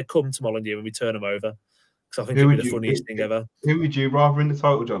they come to Molineux and we turn them over, because I think it'd be the funniest thing ever. Who would you rather win the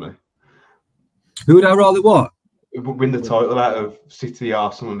title, Johnny? Who would I rather what? Win the title out of City,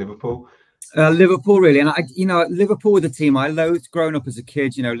 Arsenal, and Liverpool. Liverpool, really. And Liverpool were the team I loathed growing up as a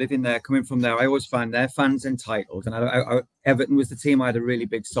kid, living there, coming from there. I always found their fans entitled. And Everton was the team I had a really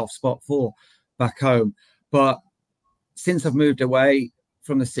big soft spot for back home. But since I've moved away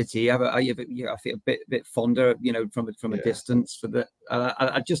from the city, I feel a bit fonder, from a distance. For the,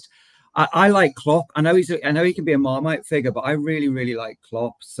 I like Klopp. I know he can be a Marmite figure, but I really, really like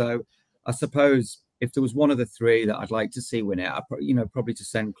Klopp. So I suppose if there was one of the 3 that I'd like to see win it, probably to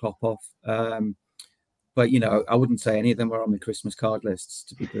send Klopp off. But I wouldn't say any of them were on my Christmas card lists,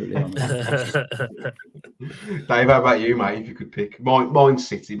 to be brutally honest. Dave, how about you, mate? If you could pick, mine's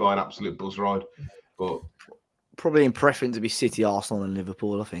City by an absolute buzz ride, but probably in preference to be City, Arsenal, and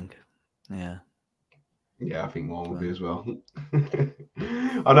Liverpool. I think, yeah, I think mine would be as well.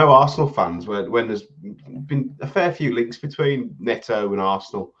 I know Arsenal fans, when there's been a fair few links between Neto and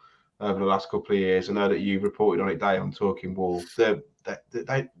Arsenal over the last couple of years. I know that you reported on it, Dave, on Talking Wolves.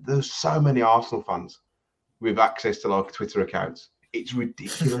 There's so many Arsenal fans with access to Twitter accounts. It's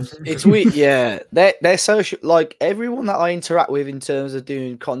ridiculous. It's weird, yeah. They're social. Like, everyone that I interact with in terms of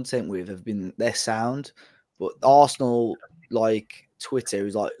doing content with have been their sound, but Arsenal Twitter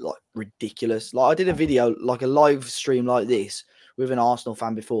is like ridiculous. Like, I did a video, like a live stream like this with an Arsenal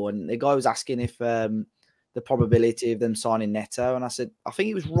fan before, and the guy was asking if the probability of them signing Neto, and I said, I think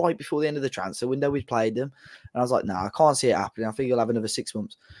it was right before the end of the transfer window we played them, and I was like, no, I can't see it happening. I think he'll have another 6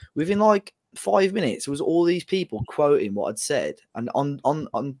 months. Within 5 minutes, there was all these people quoting what I'd said, and on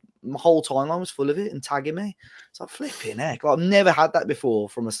my whole timeline was full of it and tagging me. It's like, flipping heck! I've never had that before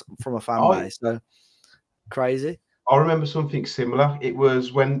from a fan base. So crazy. I remember something similar. It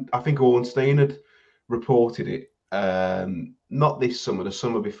was when I think Ornstein had reported it. Not this summer, the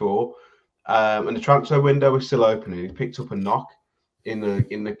summer before. And the transfer window was still open, and he picked up a knock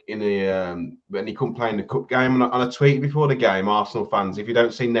when he couldn't play in the cup game, and I tweeted before the game, Arsenal fans, if you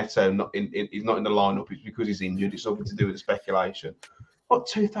don't see Neto he's not in the lineup, it's because he's injured. It's nothing to do with the speculation. What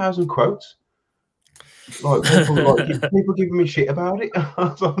 2,000 quotes? Like people giving me shit about it.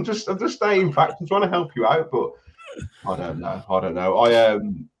 So I'm just stating facts. I'm trying to help you out, but I don't know.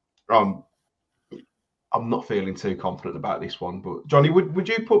 I'm not feeling too confident about this one. But Johnny, would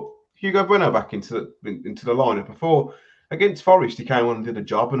you put Hugo Bueno back into the lineup? Before against Forest, he came on and did a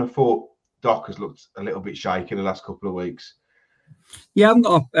job, and I thought Doc has looked a little bit shaky the last couple of weeks. Yeah,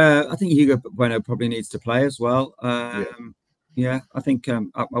 I think Hugo Bueno probably needs to play as well. Yeah, I think I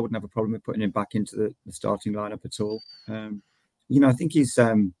wouldn't have a problem with putting him back into the starting lineup at all. I think he's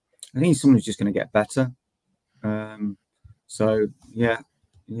someone who's just going to get better. So yeah.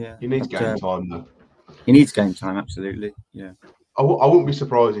 He needs game time though. He needs game time, absolutely. Yeah. I wouldn't be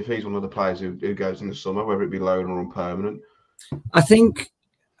surprised if he's one of the players who goes in the summer, whether it be loan or on permanent. I think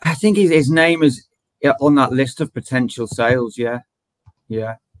his name is on that list of potential sales. Yeah.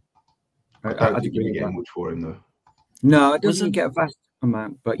 I don't think you're getting much for him though. No, it doesn't get a vast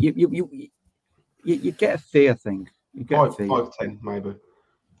amount, but you get a fee, I think. You get 5-10, maybe.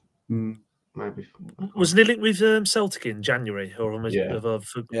 Maybe. Wasn't he linked with Celtic in January? Or was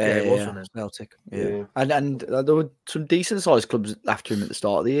it Celtic. Yeah. And there were some decent sized clubs after him at the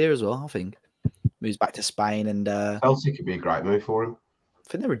start of the year as well, I think. Moves back to Spain and Celtic could be a great move for him. I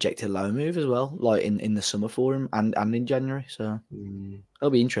think they rejected a loan move as well, like in the summer for him and in January. So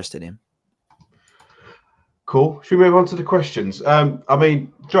I'll be interested in him. Cool. Should we move on to the questions? I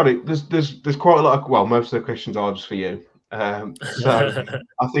mean, Johnny, there's quite a lot of most of the questions are just for you. So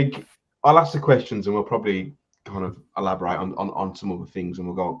I think I'll ask the questions and we'll probably kind of elaborate on some other things and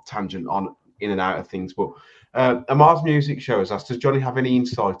we'll go tangent on in and out of things. But Amar's Music Show has asked, does Johnny have any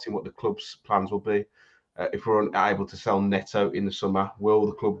insight in what the club's plans will be if we're unable to sell Neto in the summer? Will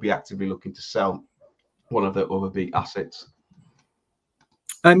the club be actively looking to sell one of the other big assets?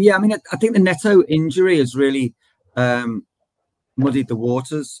 Yeah, I mean, I think the Neto injury has really muddied the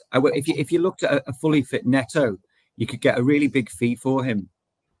waters. If you looked at a fully fit Neto, you could get a really big fee for him.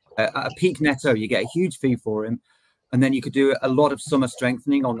 At a peak Neto, you get a huge fee for him, and then you could do a lot of summer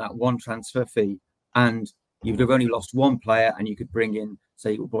strengthening on that one transfer fee, and you would have only lost one player, and you could bring in,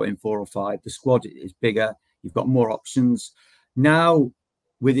 say, you brought in 4 or 5. The squad is bigger. You've got more options now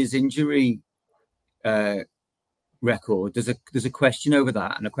with his injury record. There's a question over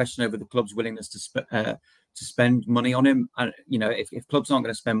that, and a question over the club's willingness to spend money on him. And if clubs aren't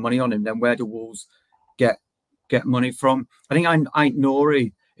going to spend money on him, then where do Wolves get money from? I think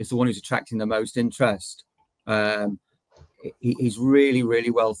Aït-Nouri is the one who's attracting the most interest. He's really,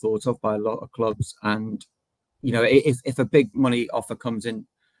 really well thought of by a lot of clubs, and if a big money offer comes in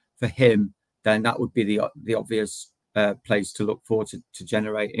for him, then that would be the obvious place to look for to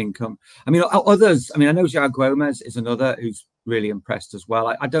generate income. I mean, others. I mean, I know João Gomes is another who's really impressed as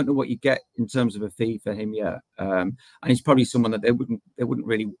well. I don't know what you get in terms of a fee for him yet, and he's probably someone that they wouldn't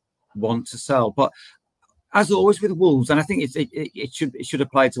really want to sell. But as always with Wolves, and I think it should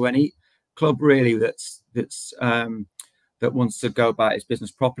apply to any club really that wants to go about its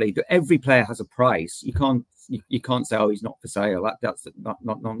business properly. That every player has a price. You can't say, oh, he's not for sale. That's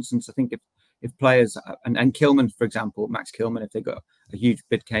not nonsense. I think if players and Kilman, for example, Max Kilman, if they got a huge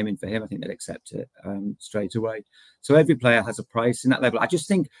bid came in for him, I think they'd accept it straight away. So every player has a price in that level. I just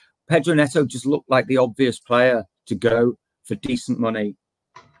think Pedro Neto just looked like the obvious player to go for decent money,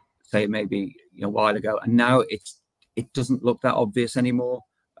 say maybe a while ago, and now it doesn't look that obvious anymore.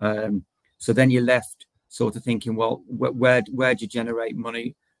 So then you're left sort of thinking, well, where do you generate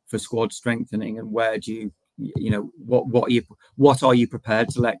money for squad strengthening, and where do you what are you prepared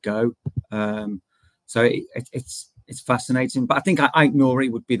to let go? So it's fascinating, but I think Aït-Nouri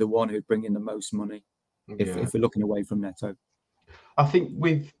would be the one who'd bring in the most money if we're looking away from Neto. I think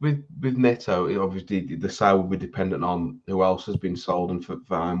with Neto, obviously the sale will be dependent on who else has been sold and for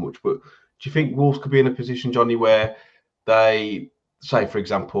how much. But do you think Wolves could be in a position, Johnny, where they say, for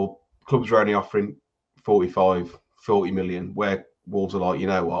example, clubs are only offering 45, 40 million, where Wolves are like, you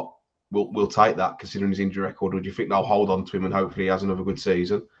know what, we'll take that considering his injury record? Or do you think they'll hold on to him and hopefully he has another good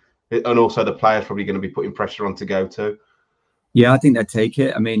season? And also the player's probably going to be putting pressure on to go too. Yeah, I think they'd take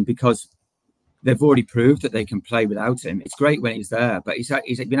it. I mean, because they've already proved that they can play without him. It's great when he's there, but he's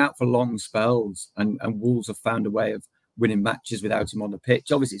been out for long spells, and Wolves have found a way of winning matches without him on the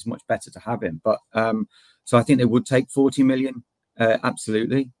pitch. Obviously, it's much better to have him, but so I think they would take 40 million,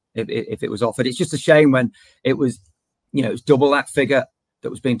 absolutely, if it was offered. It's just a shame when it was, it was double that figure that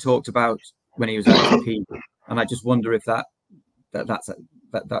was being talked about when he was at peak, and I just wonder if that's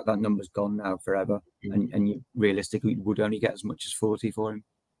that number's gone now forever, and you realistically would only get as much as 40 for him.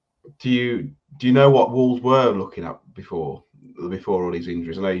 Do you know what Wolves were looking at before all these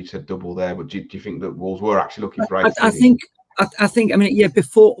injuries? I know you said double there, but do you think that Wolves were actually looking for 80? I think. I mean, yeah.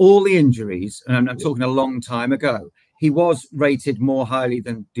 Before all the injuries, and I'm talking a long time ago, he was rated more highly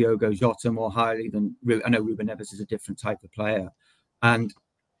than Diogo Jota, more highly than. I know Ruben Neves is a different type of player, and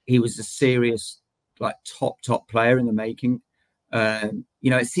he was a serious, like top player in the making.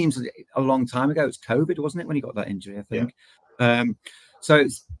 It seems a long time ago. It's COVID, wasn't it, when he got that injury? I think. Yeah. So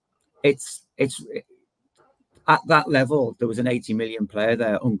it's at that level. There was an 80 million player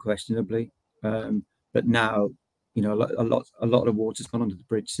there, unquestionably. But now, a lot of water's gone under the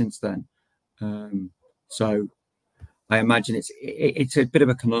bridge since then. So I imagine it's a bit of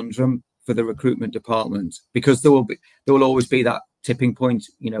a conundrum for the recruitment department, because there will always be that tipping point.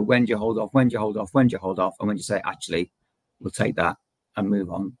 When do you hold off? When do you hold off? When do you hold off? And when you say, actually, we'll take that and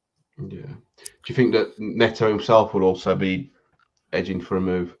move on. Yeah. Do you think that Neto himself will also be edging for a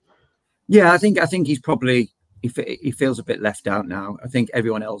move? Yeah, I think he's probably he feels a bit left out now. I think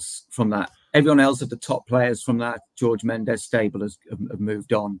everyone else of the top players from that Jorge Mendes stable have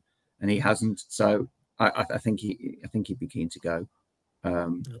moved on, and he hasn't. So I think he'd be keen to go.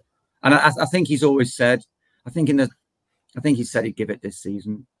 And I think he's always said, I think he said he'd give it this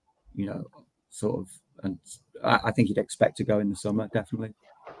season, sort of, and I think he'd expect to go in the summer, definitely.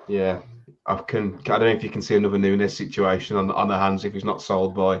 Yeah, I don't know if you can see another Nunes situation on the hands if he's not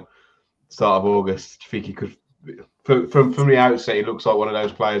sold by start of August. Do you think he could? From the outset, he looks like one of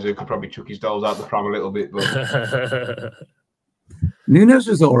those players who could probably chuck his dolls out the pram a little bit. But Nunes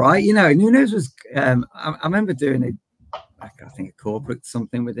was all right, Nunes was. I remember doing I think a corporate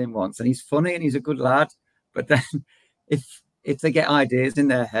something with him once, and he's funny and he's a good lad. But then, if they get ideas in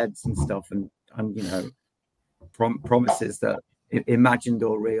their heads and stuff, and promises that imagined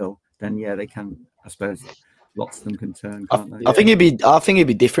or real, then yeah, they can. I suppose lots of them can turn, can't they? I think it'd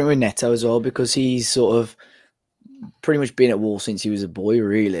be different with Neto as well, because he's sort of pretty much been at Wolves since he was a boy,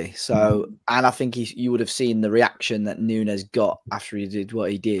 really. So, and I think you would have seen the reaction that Nunes got after he did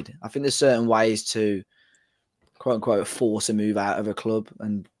what he did. I think there's certain ways to, quote unquote, force a move out of a club,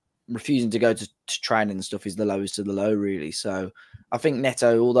 and refusing to go to training and stuff is the lowest of the low, really. So I think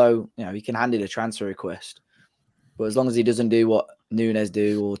Neto, although he can hand in a transfer request, but as long as he doesn't do what Nunes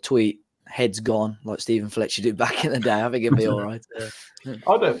do or tweet "head's gone" like Stephen Fletcher did back in the day, I think he'll be all right.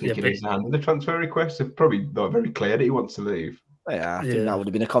 I don't think he needs to hand in the transfer request. They're probably not very clear that he wants to leave. Yeah, I think that would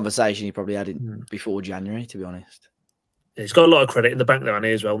have been a conversation he probably had before January, to be honest. Yeah, he's got a lot of credit in the bank there, and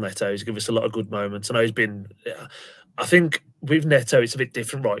as well, Neto. He's given us a lot of good moments. I know he's been. I think with Neto, it's a bit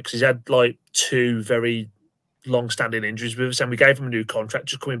different, right? Because he's had like 2 very long-standing injuries with us, and we gave him a new contract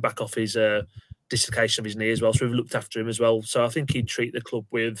just coming back off his dislocation of his knee as well. So we've looked after him as well. So I think he'd treat the club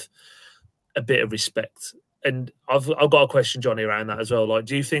with a bit of respect. And I've got a question, Johnny, around that as well. Like,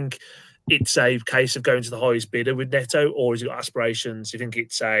 do you think it's a case of going to the highest bidder with Neto, or has he got aspirations? Do you think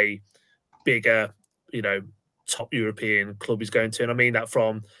it's a bigger, top European club he's going to? And I mean that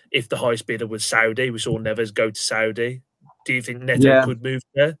from, if the highest bidder was Saudi, we saw Neves go to Saudi. Do you think Neto could move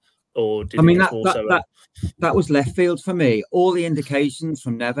there? Or do you think it's more so that was left field for me. All the indications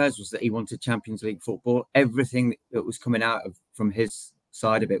from Neves was that he wanted Champions League football. Everything that was coming out from his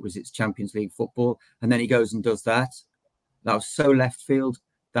side of it was it's Champions League football, and then he goes and does that. That was so left field,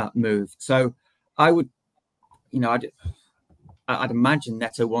 that move. So I would, I'd imagine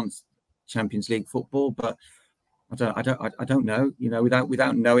Neto wants Champions League football, but I don't know.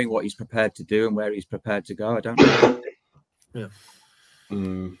 Without knowing what he's prepared to do and where he's prepared to go, I don't know. Yeah.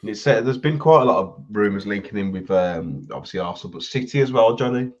 There's been quite a lot of rumours linking him with obviously Arsenal, but City as well,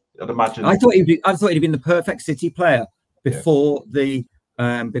 Johnny. I'd imagine. I thought he'd been the perfect City player before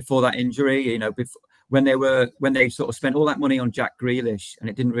before that injury. When they sort of spent all that money on Jack Grealish and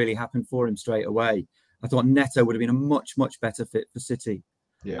it didn't really happen for him straight away. I thought Neto would have been a much better fit for City.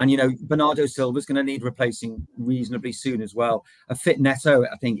 Yeah. And Bernardo Silva's going to need replacing reasonably soon as well. A fit Neto,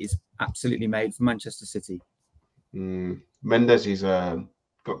 I think, is absolutely made for Manchester City. Mendes has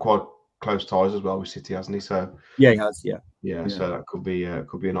got quite close ties as well with City, hasn't he? So yeah, he has. Yeah. So that could be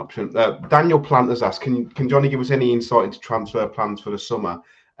an option. Daniel Plant has asked, can Johnny give us any insight into transfer plans for the summer,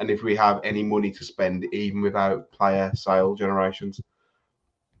 and if we have any money to spend even without player sale generations?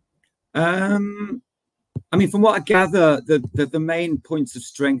 I mean, from what I gather, the main points of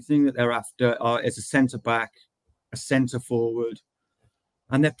strengthening that they're after are as a centre back, a centre forward,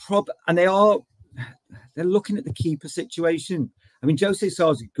 and they're looking at the keeper situation. I mean, Jose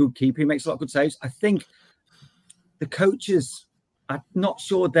Sar's a good keeper; he makes a lot of good saves. I think the coaches, I'm not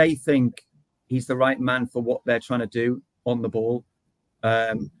sure they think he's the right man for what they're trying to do on the ball.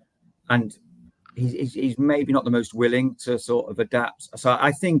 and he's maybe not the most willing to sort of adapt. So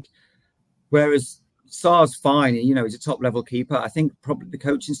I think, whereas Sarr's fine, you know, he's a top level keeper, I think probably the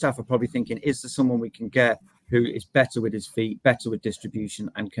coaching staff are probably thinking, is there someone we can get who is better with his feet, better with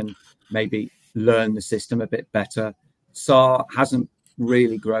distribution, and can maybe learn the system a bit better. Sarr hasn't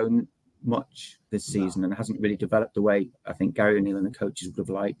really grown much this season and hasn't really developed the way I think Gary O'Neill and the coaches would have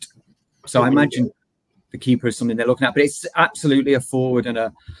liked. So I imagine the keeper is something they're looking at, but it's absolutely a forward and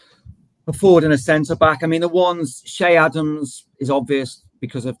a centre back. I mean, the ones, Shea Adams is obvious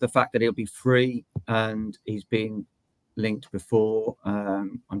because of the fact that he'll be free and he's been linked before.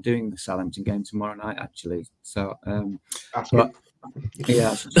 I'm doing the Southampton game tomorrow night, actually. So,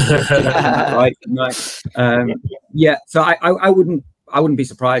 yeah, right. Nice. Yeah. So I wouldn't be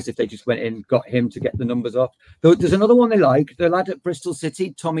surprised if they just went in, got him to get the numbers up. There's another one they like, the lad at Bristol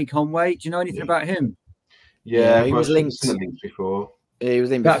City, Tommy Conway. Do you know anything about him? Yeah, he was linked before. Yeah, he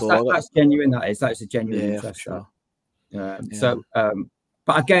was in before. That's genuine. That is a genuine interest. Sure. So,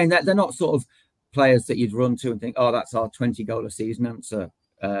 but again, they're not sort of players that you'd run to and think, oh, that's our 20 goal a season answer.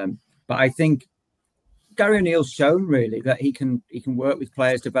 But I think Gary O'Neill's shown really that he can work with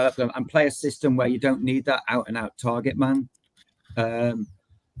players, develop them, and play a system where you don't need that out and out target man.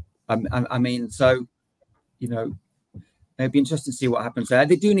 I mean, so you know, it'd be interesting to see what happens there.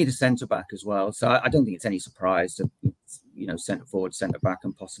 They do need a centre back as well, so I don't think it's any surprise that, you know, centre forward, centre back,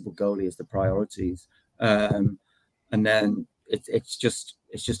 and possible goalie is the priorities. And then it's just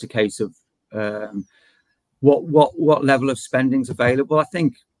a case of what level of spending's available. I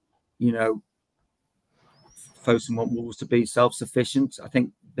think, you know, Fosun want Wolves to be self-sufficient. I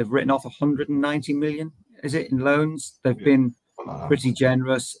think they've written off 190 million, is it, in loans? They've been pretty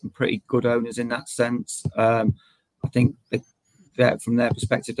generous and pretty good owners in that sense. I think from their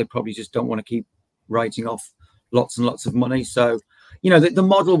perspective, they probably just don't want to keep writing off lots and lots of money. So, you know, the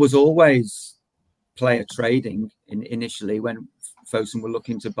model was always player trading initially when Fosun were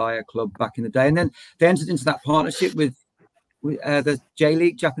looking to buy a club back in the day. And then they entered into that partnership with the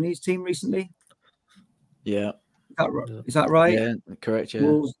J-League Japanese team recently. Yeah. Is that right? Yeah, correct. Yeah.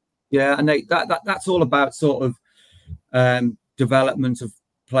 Wolves. Yeah, and that's all about sort of development of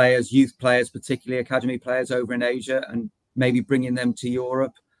players, youth players, particularly academy players over in Asia, and maybe bringing them to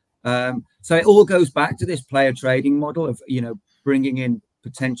Europe. So it all goes back to this player trading model of, you know, bringing in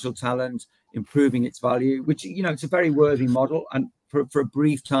potential talent, improving its value, which, you know, it's a very worthy model. And for a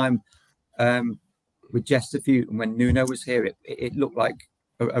brief time with Chesterfield, and when Nuno was here, it looked like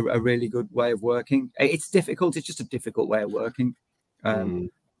a really good way of working. It's difficult. It's just a difficult way of working.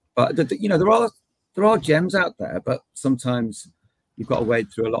 But you know, there are gems out there, but sometimes you've got to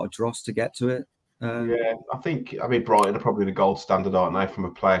wade through a lot of dross to get to it. Yeah, I mean, Brighton are probably the gold standard, aren't they, from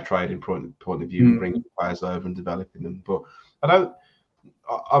a player trading point of view, bringing players over and developing them. But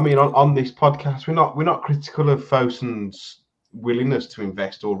I mean, on this podcast, we're not critical of Fosun's willingness to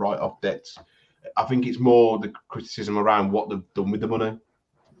invest or write off debts. I think it's more the criticism around what they've done with the money.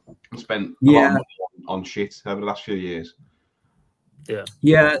 Spent a lot of money on shit over the last few years.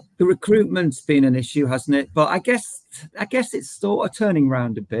 Yeah, the recruitment's been an issue, hasn't it? But I guess it's sort of turning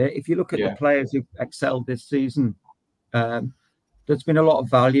around a bit. If you look at the players who've excelled this season, there's been a lot of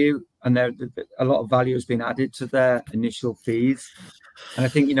value, and a lot of value has been added to their initial fees. And I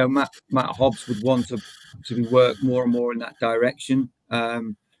think, you know, Matt Hobbs would want to work more and more in that direction,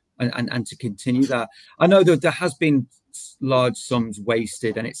 and to continue that. I know that there has been large sums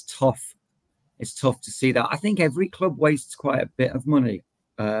wasted, and it's tough. It's tough to see that. I think every club wastes quite a bit of money.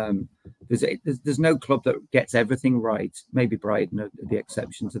 There's no club that gets everything right. Maybe Brighton are the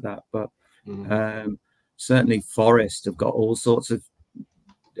exception to that, but certainly Forest have got all sorts of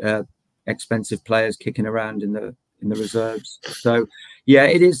expensive players kicking around in the reserves. So yeah,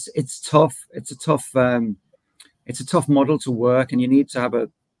 it's tough. It's a tough model to work, and you need to have a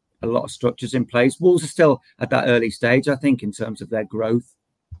lot of structures in place. Wolves are still at that early stage, I think, in terms of their growth.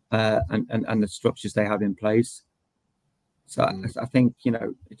 And the structures they have in place. So I think, you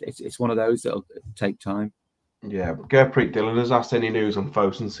know, it's one of those that'll take time. Yeah, but Gurpreet Dillon has asked any news on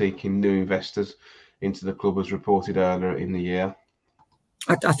Fosun seeking new investors into the club, as reported earlier in the year.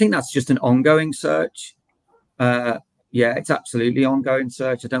 I think that's just an ongoing search. Yeah, it's absolutely ongoing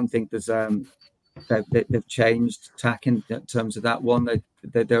search. I don't think there's they've changed tack in terms of that one.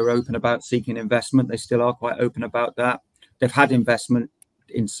 They're open about seeking investment. They still are quite open about that. They've had investment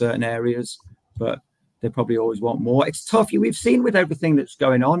in certain areas, but they probably always want more. It's tough. We've seen with everything that's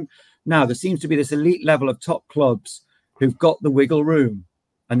going on now, there seems to be this elite level of top clubs who've got the wiggle room,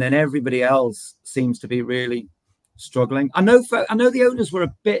 and then everybody else seems to be really struggling. I know the owners were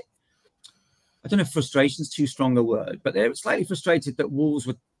a bit I don't know if frustration's too strong a word, but they're slightly frustrated that Wolves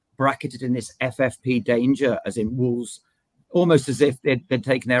were bracketed in this FFP danger, as in Wolves, almost as if they'd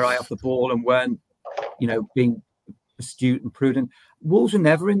taken their eye off the ball and weren't, being astute and prudent. Wolves were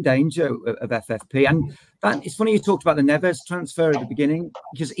never in danger of FFP. And that, it's funny you talked about the Neves transfer at the beginning,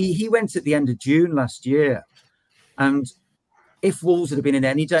 because he went at the end of June last year. And if Wolves had been in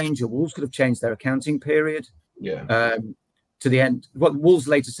any danger, Wolves could have changed their accounting period. Yeah. To the end. What Wolves'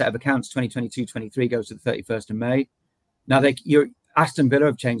 latest set of accounts, 2022-23, goes to the 31st of May. Now, Aston Villa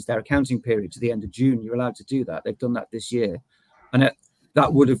have changed their accounting period to the end of June. You're allowed to do that. They've done that this year. And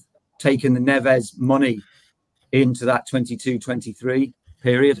that would have taken the Neves money into that 22-23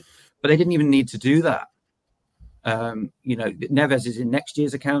 period. But they didn't even need to do that. Neves is in next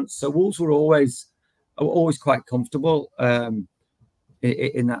year's accounts. So Wolves were always quite comfortable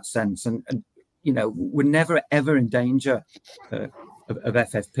in that sense. And we're never ever in danger of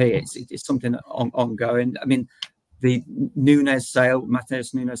FFP. It's something ongoing. I mean, the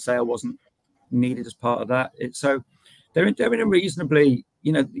Matheus Nunes sale wasn't needed as part of that. So they're in a reasonably,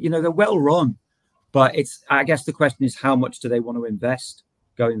 they're well run, but I guess the question is, how much do they want to invest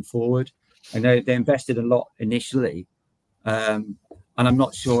going forward? I know they invested a lot initially, and I'm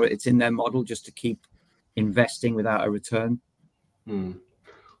not sure it's in their model just to keep investing without a return.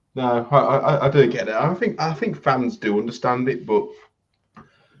 No, I do get it. I think fans do understand it, but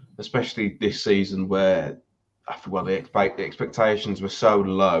especially this season where the expectations were so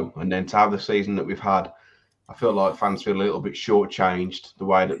low, and then to have the season that we've had, I feel like fans feel a little bit shortchanged the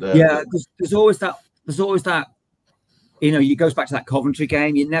way that they're. There's always that. It goes back to that Coventry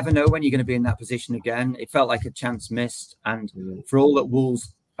game. You never know when you're going to be in that position again. It felt like a chance missed, and for all that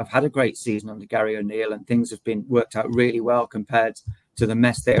Wolves have had a great season under Gary O'Neill, and things have been worked out really well compared to the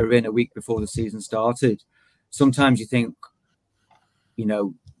mess they were in a week before the season started. Sometimes you think,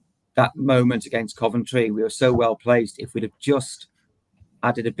 that moment against Coventry, we were so well placed. If we'd have just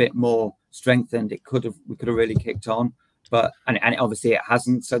added a bit more strength, and we could have really kicked on. But and obviously it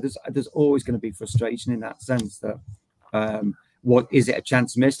hasn't. So there's always going to be frustration in that sense. That what is it, a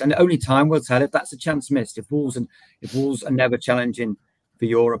chance missed? And only time will tell if that's a chance missed. If Wolves are never challenging for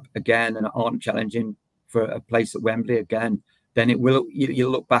Europe again and aren't challenging for a place at Wembley again, then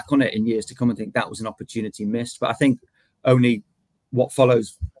you'll look back on it in years to come and think that was an opportunity missed. But I think only what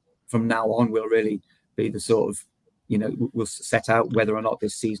follows from now on will really be the sort of, we'll set out whether or not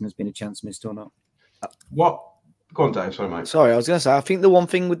this season has been a chance missed or not. What? Go on, Dave. Sorry, mate. Sorry, I was going to say, I think the one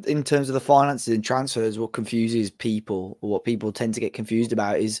thing in terms of the finances and transfers, what confuses people, or what people tend to get confused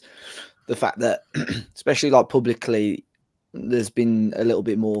about, is the fact that, especially like publicly, there's been a little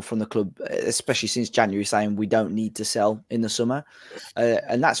bit more from the club, especially since January, saying we don't need to sell in the summer,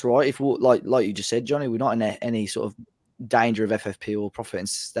 and that's right. If we, like you just said, Johnny, we're not in any sort of danger of FFP or profit and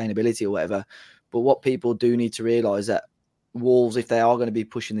sustainability or whatever. But what people do need to realise that Wolves, if they are going to be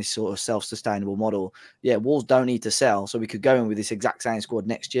pushing this sort of self-sustainable model, Wolves don't need to sell. So we could go in with this exact same squad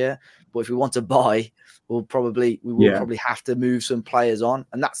next year. But if we want to buy, we will probably have to move some players on,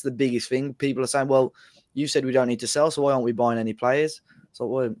 and that's the biggest thing. People are saying, well, you said we don't need to sell, so why aren't we buying any players? So,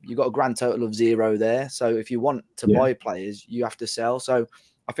 well, you've got a grand total of 0 there. So if you want to buy players, you have to sell. So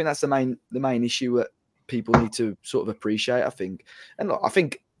I think that's the main issue that people need to sort of appreciate, I think. And look, I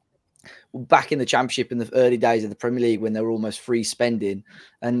think back in the Championship in the early days of the Premier League, when they were almost free spending,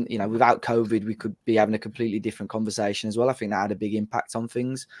 and without COVID, we could be having a completely different conversation as well. I think that had a big impact on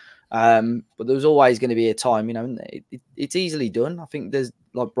things. But there was always going to be a time, it's easily done. I think there's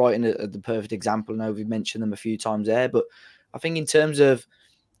like Brighton the perfect example. I know we've mentioned them a few times there, but I think in terms of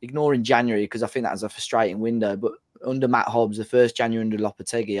ignoring January, because I think that was a frustrating window, but under Matt Hobbs, the first January under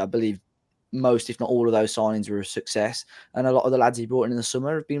Lopetegui, I believe most, if not all of those signings were a success. And a lot of the lads he brought in the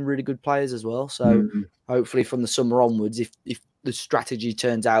summer have been really good players as well. So hopefully from the summer onwards, if the strategy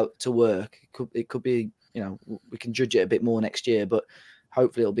turns out to work, it could be, we can judge it a bit more next year, but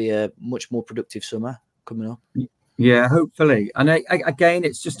hopefully it'll be a much more productive summer coming up. Yeah, hopefully. And again,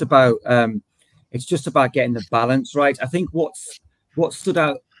 it's just about getting the balance right. I think what stood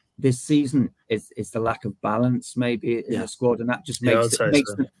out this season is the lack of balance maybe in the squad, and that just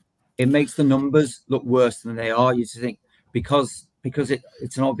makes the numbers look worse than they are. You think because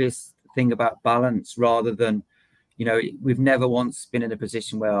it's an obvious thing about balance, rather than we've never once been in a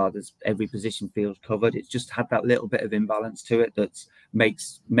position where there's every position feels covered. It's just had that little bit of imbalance to it that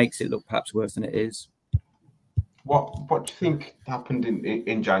makes it look perhaps worse than it is. What do you think happened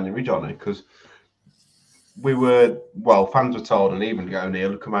in January, Johnny? Because fans were told, and even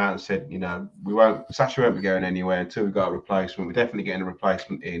O'Neill had come out and said, Sasha won't be going anywhere until we've got a replacement. We're definitely getting a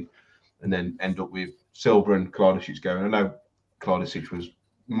replacement in, and then end up with Silva and Kladicic going. I know Kladicic was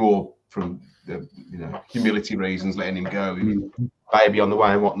more from the humility reasons, letting him go, baby on the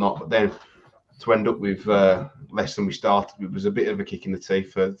way and whatnot. But then to end up with less than we started, it was a bit of a kick in the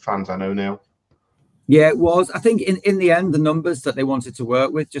teeth for fans I know now. Yeah, it was. I think in the end, the numbers that they wanted to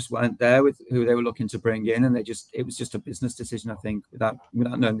work with just weren't there with who they were looking to bring in, and it was just a business decision. I think without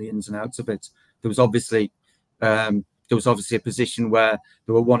knowing the ins and outs of it, there was obviously a position where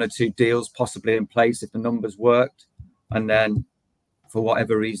there were one or two deals possibly in place if the numbers worked, and then for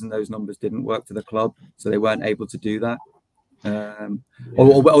whatever reason those numbers didn't work for the club, so they weren't able to do that,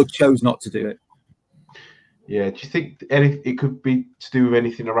 or chose not to do it. Yeah, do you think it could be to do with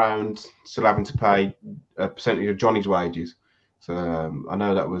anything around still having to pay a percentage of Johnny's wages? So I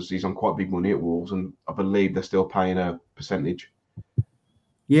know he's on quite big money at Wolves, and I believe they're still paying a percentage.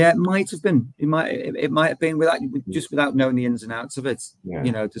 Yeah, it might have been. It might have been without knowing the ins and outs of it.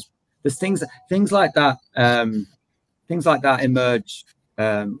 Yeah. There's things like that. Things like that emerge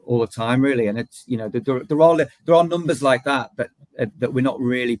all the time, really, and it's there are numbers like that we're not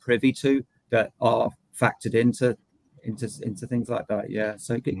really privy to that are factored into things like that. Yeah,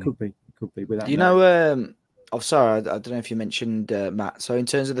 so it could be without. I'm sorry, I don't know if you mentioned Matt. So in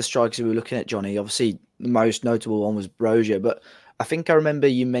terms of the strikers we were looking at, Johnny, obviously the most notable one was Brozier, but I think I remember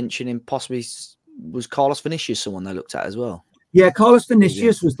you mentioning possibly was Carlos Vinicius someone they looked at as well. Yeah, Carlos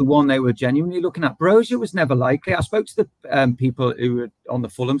Vinicius was the one they were genuinely looking at. Brozier was never likely. I spoke to the people who were on the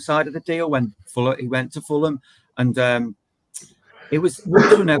Fulham side of the deal when he went to Fulham, and it was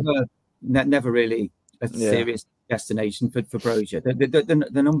never really a serious destination for Brozier.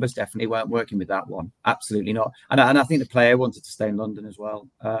 The numbers definitely weren't working with that one. Absolutely not. And I think the player wanted to stay in London as well,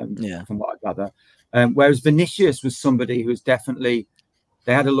 from what I gather. Whereas Vinicius was somebody who was definitely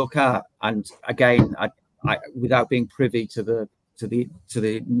they had a look at, and again, I without being privy to the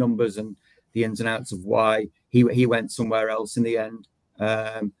numbers and the ins and outs of why he went somewhere else in the end.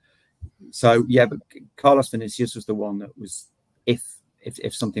 So yeah, but Carlos Vinicius was the one that was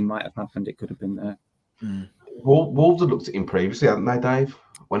if something might have happened, it could have been there. Wolves had looked at him previously, hadn't they, Dave?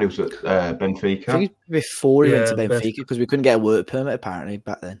 When he was at Benfica. I think before he went to Benfica, because we couldn't get a work permit apparently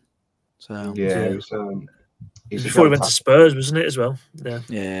back then. So yeah, it was, before he went to Spurs, wasn't it as well?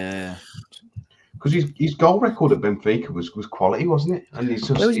 Yeah. Because his goal record at Benfica was quality, wasn't it? And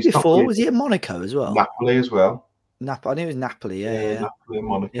where was he before? Was he at Monaco as well? Napoli as well. I think it was Napoli. Yeah. Napoli and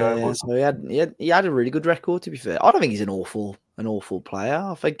Monaco. Yeah, so he had a really good record. To be fair, I don't think he's an awful player.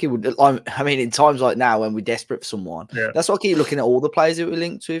 I think he would. I mean, in times like now when we're desperate for someone, that's why I keep looking at all the players that we're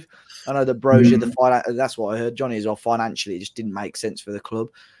linked with. I know the Brozier, that's what I heard. Johnny as well. Financially, it just didn't make sense for the club.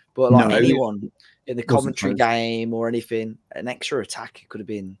 But anyone in the commentary game or anything, an extra attack, it could have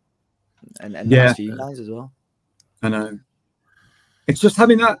been. And nice for you guys as well. I know. It's just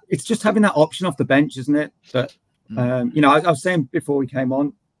having that. It's just having that option off the bench, isn't it? But I was saying before we came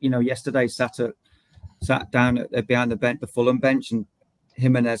on. Yesterday sat down behind the bench, the Fulham bench, and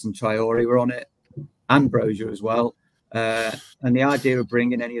Jimenez and Traore were on it, and Brozier as well. And the idea of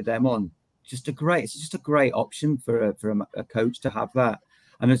bringing any of them on, it's just a great option for a coach to have that.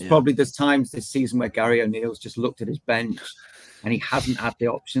 And there's times this season where Gary O'Neill's just looked at his bench. And he hasn't had the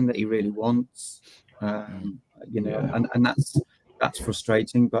option that he really wants, and that's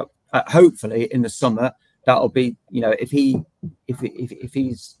frustrating. But hopefully in the summer that'll be, if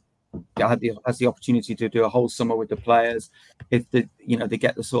he's has the opportunity to do a whole summer with the players, if they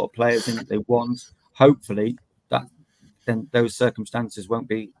get the sort of players in that they want, hopefully then those circumstances won't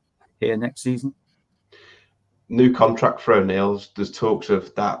be here next season. New contract for O'Neill's. There's talks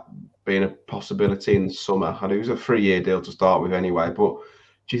of that being a possibility in the summer. I know it was a 3-year deal to start with anyway, but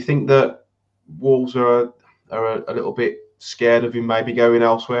do you think that Wolves are a little bit scared of him maybe going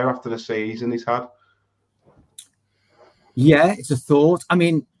elsewhere after the season he's had? Yeah, it's a thought. I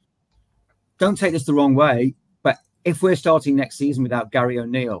mean, don't take this the wrong way, but if we're starting next season without Gary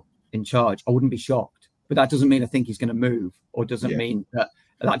O'Neill in charge, I wouldn't be shocked. But that doesn't mean I think he's going to move, or doesn't mean that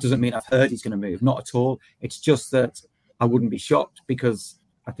doesn't mean I've heard he's going to move. Not at all. It's just that I wouldn't be shocked because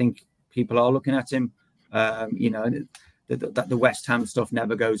I think people are looking at him. The West Ham stuff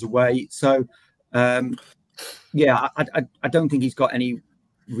never goes away. So, I don't think he's got any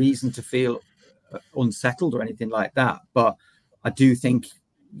reason to feel unsettled or anything like that. But I do think,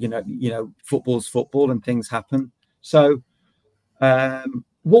 football's football and things happen. So,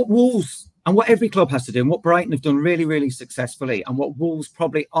 what Wolves and what every club has to do, and what Brighton have done really, really successfully, and what Wolves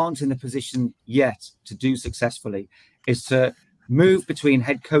probably aren't in the position yet to do successfully, is to move between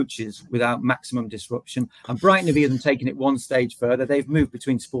head coaches without maximum disruption. And Brighton have even taken it one stage further. They've moved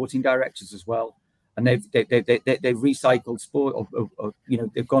between sporting directors as well, and they've recycled sport, or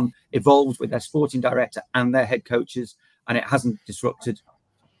they've evolved with their sporting director and their head coaches, and it hasn't disrupted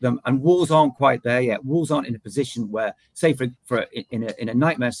them, and Wolves aren't quite there yet. Wolves aren't in a position where, say, in a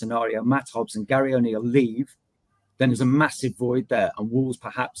nightmare scenario, Matt Hobbs and Gary O'Neill leave, then there's a massive void there, and Wolves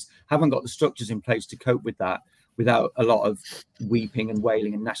perhaps haven't got the structures in place to cope with that without a lot of weeping and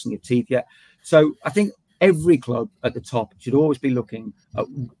wailing and gnashing of teeth yet. So I think every club at the top should always be looking at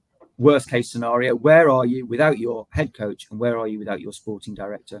worst case scenario. Where are you without your head coach, and where are you without your sporting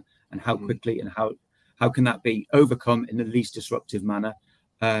director, and how quickly and how can that be overcome in the least disruptive manner?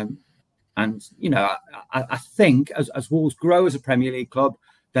 And you know, I think as Wolves grow as a Premier League club,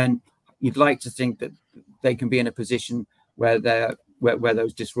 then you'd like to think that they can be in a position where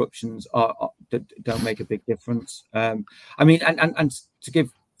those disruptions don't make a big difference. I mean, and to give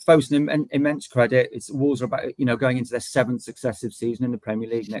Fosun immense credit, it's Wolves are about, you know, going into their 7th successive season in the Premier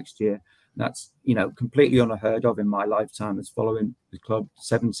League next year. That's, you know, completely unheard of in my lifetime as following the club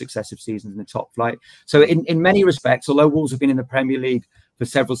 7 successive seasons in the top flight. So in many respects, although Wolves have been in the Premier League for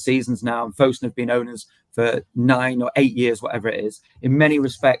several seasons now, and Fosun have been owners for 9 or 8 years, whatever it is, in many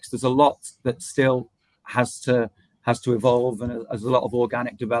respects, there's a lot that still has to evolve, and there's a lot of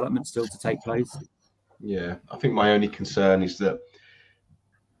organic development still to take place. Yeah, I think my only concern is that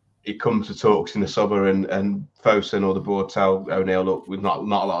it comes to talks in the summer, and Fosun or the board tell O'Neill, look, with not a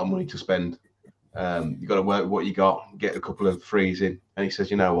lot of money to spend, you've got to work with what you got, get a couple of frees in, and he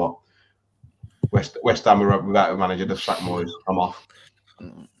says, you know what, West Ham are without a manager, just sack Moyes, I'm off.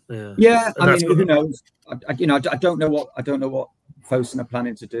 Yeah, I mean, who knows? I don't know what Fosun are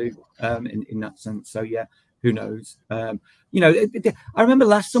planning to do in that sense. So yeah, who knows? You know, I remember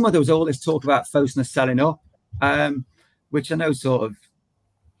last summer there was all this talk about Fosun selling up, which I know sort of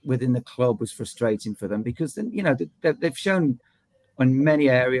within the club was frustrating for them, because then, you know, they've shown on many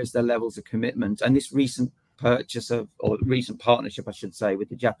areas their levels of commitment, and this recent purchase or recent partnership, I should say, with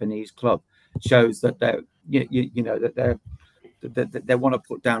the Japanese club shows that they're that they want to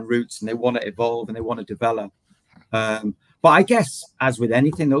put down roots, and they want to evolve, and they want to develop. But I guess, as with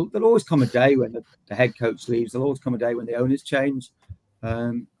anything, there'll always come a day when the head coach leaves. There'll always come a day when the owners change.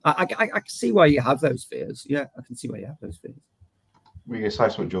 I can see why you have those fears. Yeah, I can see why you have those fears. Were you going to say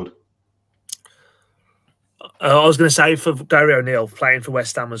something, Jord? I was going to say, for Gary O'Neill playing for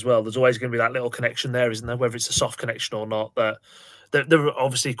West Ham as well, there's always going to be that little connection there, isn't there? Whether it's a soft connection or not, that they're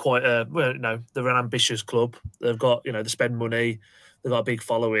obviously quite they're an ambitious club. They've got, they spend money, they've got a big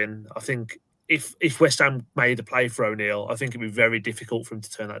following. I think if West Ham made a play for O'Neill, I think it'd be very difficult for him to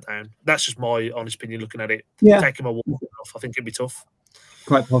turn that down. That's just my honest opinion looking at it. Yeah. Take him a walk off, I think it'd be tough.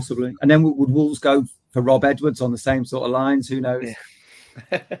 Quite possibly. And then would Wolves go for Rob Edwards on the same sort of lines? Who knows? Yeah.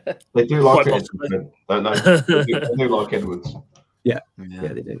 They do like Edwards, don't they? They do like Edwards. Yeah,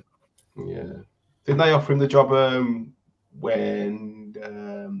 they do. Yeah. Didn't they offer him the job when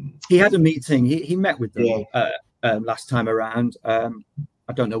he had a meeting? He met with them last time around.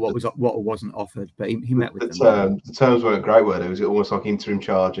 I don't know what wasn't offered, but he met with them. The terms weren't great, were they? Was it almost like interim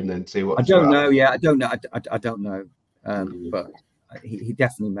charge and then see what? I don't know. Yeah, I don't know. I don't know. But he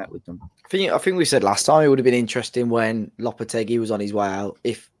definitely met with them. I think we said last time it would have been interesting when Lopetegui was on his way out.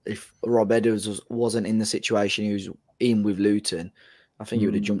 If Rob Edwards wasn't in the situation he was in with Luton, I think he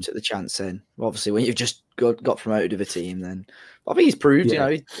would have jumped at the chance then. Obviously, when you've just got promoted with a team, then I think he's proved.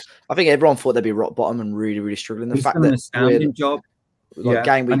 I think everyone thought they'd be rock bottom and really, really struggling. The fact that astounding job,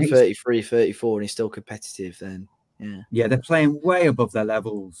 game week 33, 34, and he's still competitive. Then they're playing way above their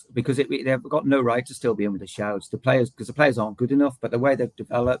levels, because they've got no right to still be in with the shouts. Because the players aren't good enough, but the way they've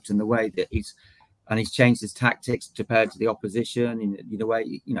developed and the way that he's changed his tactics compared to the opposition, in the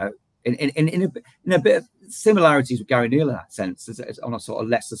way in a bit of similarities with Gary O'Neill in that sense, it's on a sort of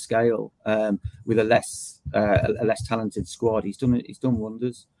lesser scale, with a less talented squad. He's done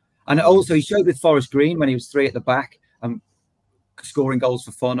wonders, and also he showed with Forest Green when he was 3 at the back and scoring goals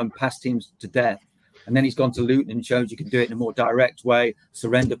for fun and passed teams to death. And then he's gone to Luton and shows you can do it in a more direct way,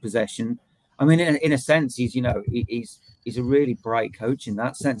 surrender possession. I mean, in a sense, he's a really bright coach in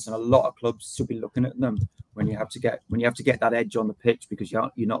that sense, and a lot of clubs should be looking at them when you have to get that edge on the pitch, because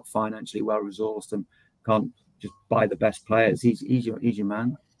you're not financially well resourced and can't just buy the best players. He's your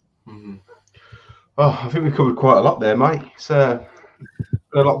man. Mm-hmm. Oh, I think we covered quite a lot there, mate. It's a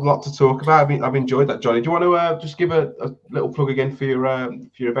lot to talk about. I've enjoyed that, Johnny. Do you want to just give a little plug again for your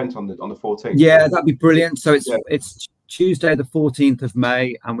event on the 14th? Yeah, that'd be brilliant. So it's Tuesday, the 14th of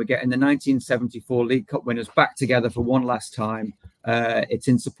May, and we're getting the 1974 League Cup winners back together for one last time. It's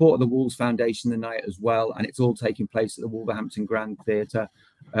in support of the Wolves Foundation the night as well, and it's all taking place at the Wolverhampton Grand Theatre.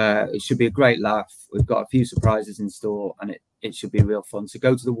 It should be a great laugh. We've got a few surprises in store, and it should be real fun. So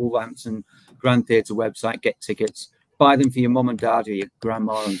go to the Wolverhampton Grand Theatre website, get tickets, buy them for your mum and dad or your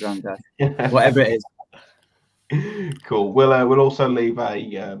grandma and granddad, whatever it is. Cool. We'll also leave a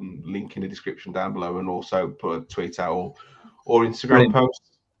link in the description down below, and also put a tweet out or Instagram post.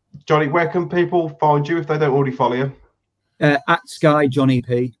 Johnny, where can people find you if they don't already follow you? At Sky Johnny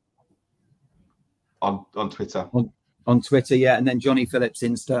P on Twitter. On Twitter, yeah, and then Johnny Phillips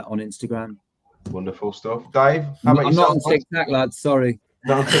Insta on Instagram. Wonderful stuff. Dave, how about I'm not on TikTok, lads. Sorry.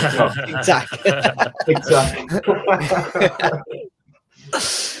 Not on TikTok.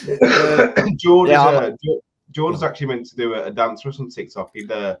 Jord is actually meant to do a dance for us on TikTok.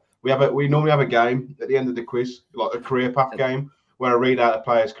 We normally have a game at the end of the quiz, like a career path game, where I read out a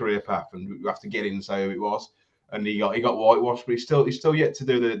player's career path, and you have to get in and say who it was. And he got whitewashed, but he's still yet to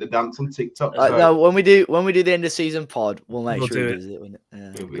do the dance on TikTok. So. No, when we do the end of season pod, we'll make sure he does it.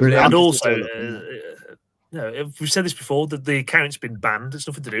 Yeah. And also, if we've said this before, the account's been banned. It's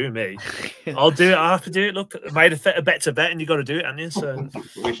nothing to do with me. I'll do it. I have to do it. Look, I made a bet to bet, and you got to do it, haven't you? So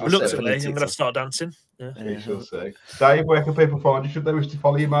look at me. I'm going to start dancing. Yeah. We shall see. Dave, where can people find you? Should they wish to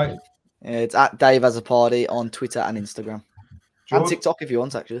follow you, mate? It's at Dave As a Party on Twitter and Instagram, and TikTok if you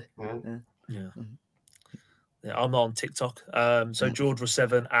want, actually. Yeah, I'm not on TikTok. So Jord was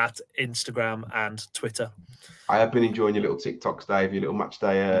 7 at Instagram and Twitter. I have been enjoying your little TikToks, Dave. Your little match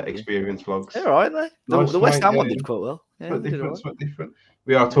day experience vlogs. They're all right, they. The West Ham one did quite well. Yeah, different.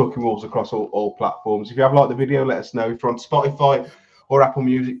 We are Talking Wolves across all platforms. If you have liked the video, let us know. If you're on Spotify or Apple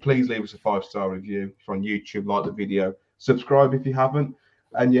Music, please leave us a 5-star review. If you're on YouTube, like the video, subscribe if you haven't.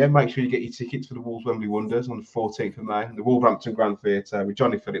 And yeah, make sure you get your tickets for the Wolves Wembley Wonders on the 14th of May, the Wolverhampton Grand Theatre with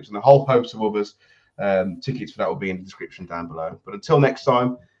Johnny Phillips and a whole host of others. Tickets for that will be in the description down below. But until next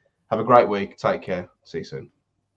time, have a great week. Take care. See you soon.